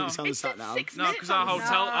how long did it sound the sat now? No, because our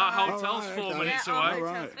hotel's 4 minutes away. Oh,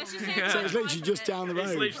 right. So it's literally just down the road.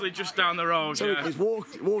 It's literally just down the road. So it's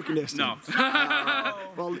walking distance. No.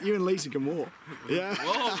 Well, you and Lisa can walk. Yeah.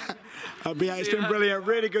 But yeah, it's been brilliant.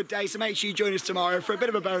 Really good day. So make sure you join us tomorrow for a bit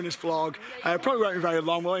of a bonus vlog. Probably won't be very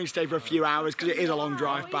long. We'll only stay for a few hours because it is a long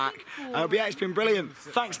drive back. But yeah, it's been brilliant.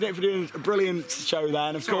 Thanks, Nick, for doing a brilliant show there.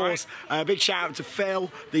 And of course, a big shout out to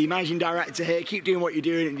Phil, the managing director here. Keep doing what you're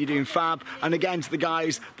doing, and you're doing fab. And again to the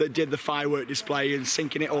guys that did the firework display and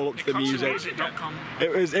syncing it all up to the music.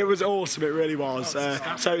 It was awesome. It really was.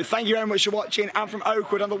 So thank you very much for watching. And from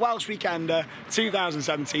Oakwood on the Welsh Weekender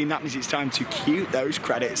 2017. That means it's time to cue those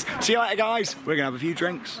credits. See you later, guys. We're gonna have a few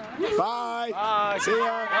drinks. Bye. Bye. See ya.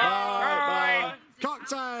 Bye. Bye.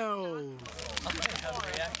 Cocktail.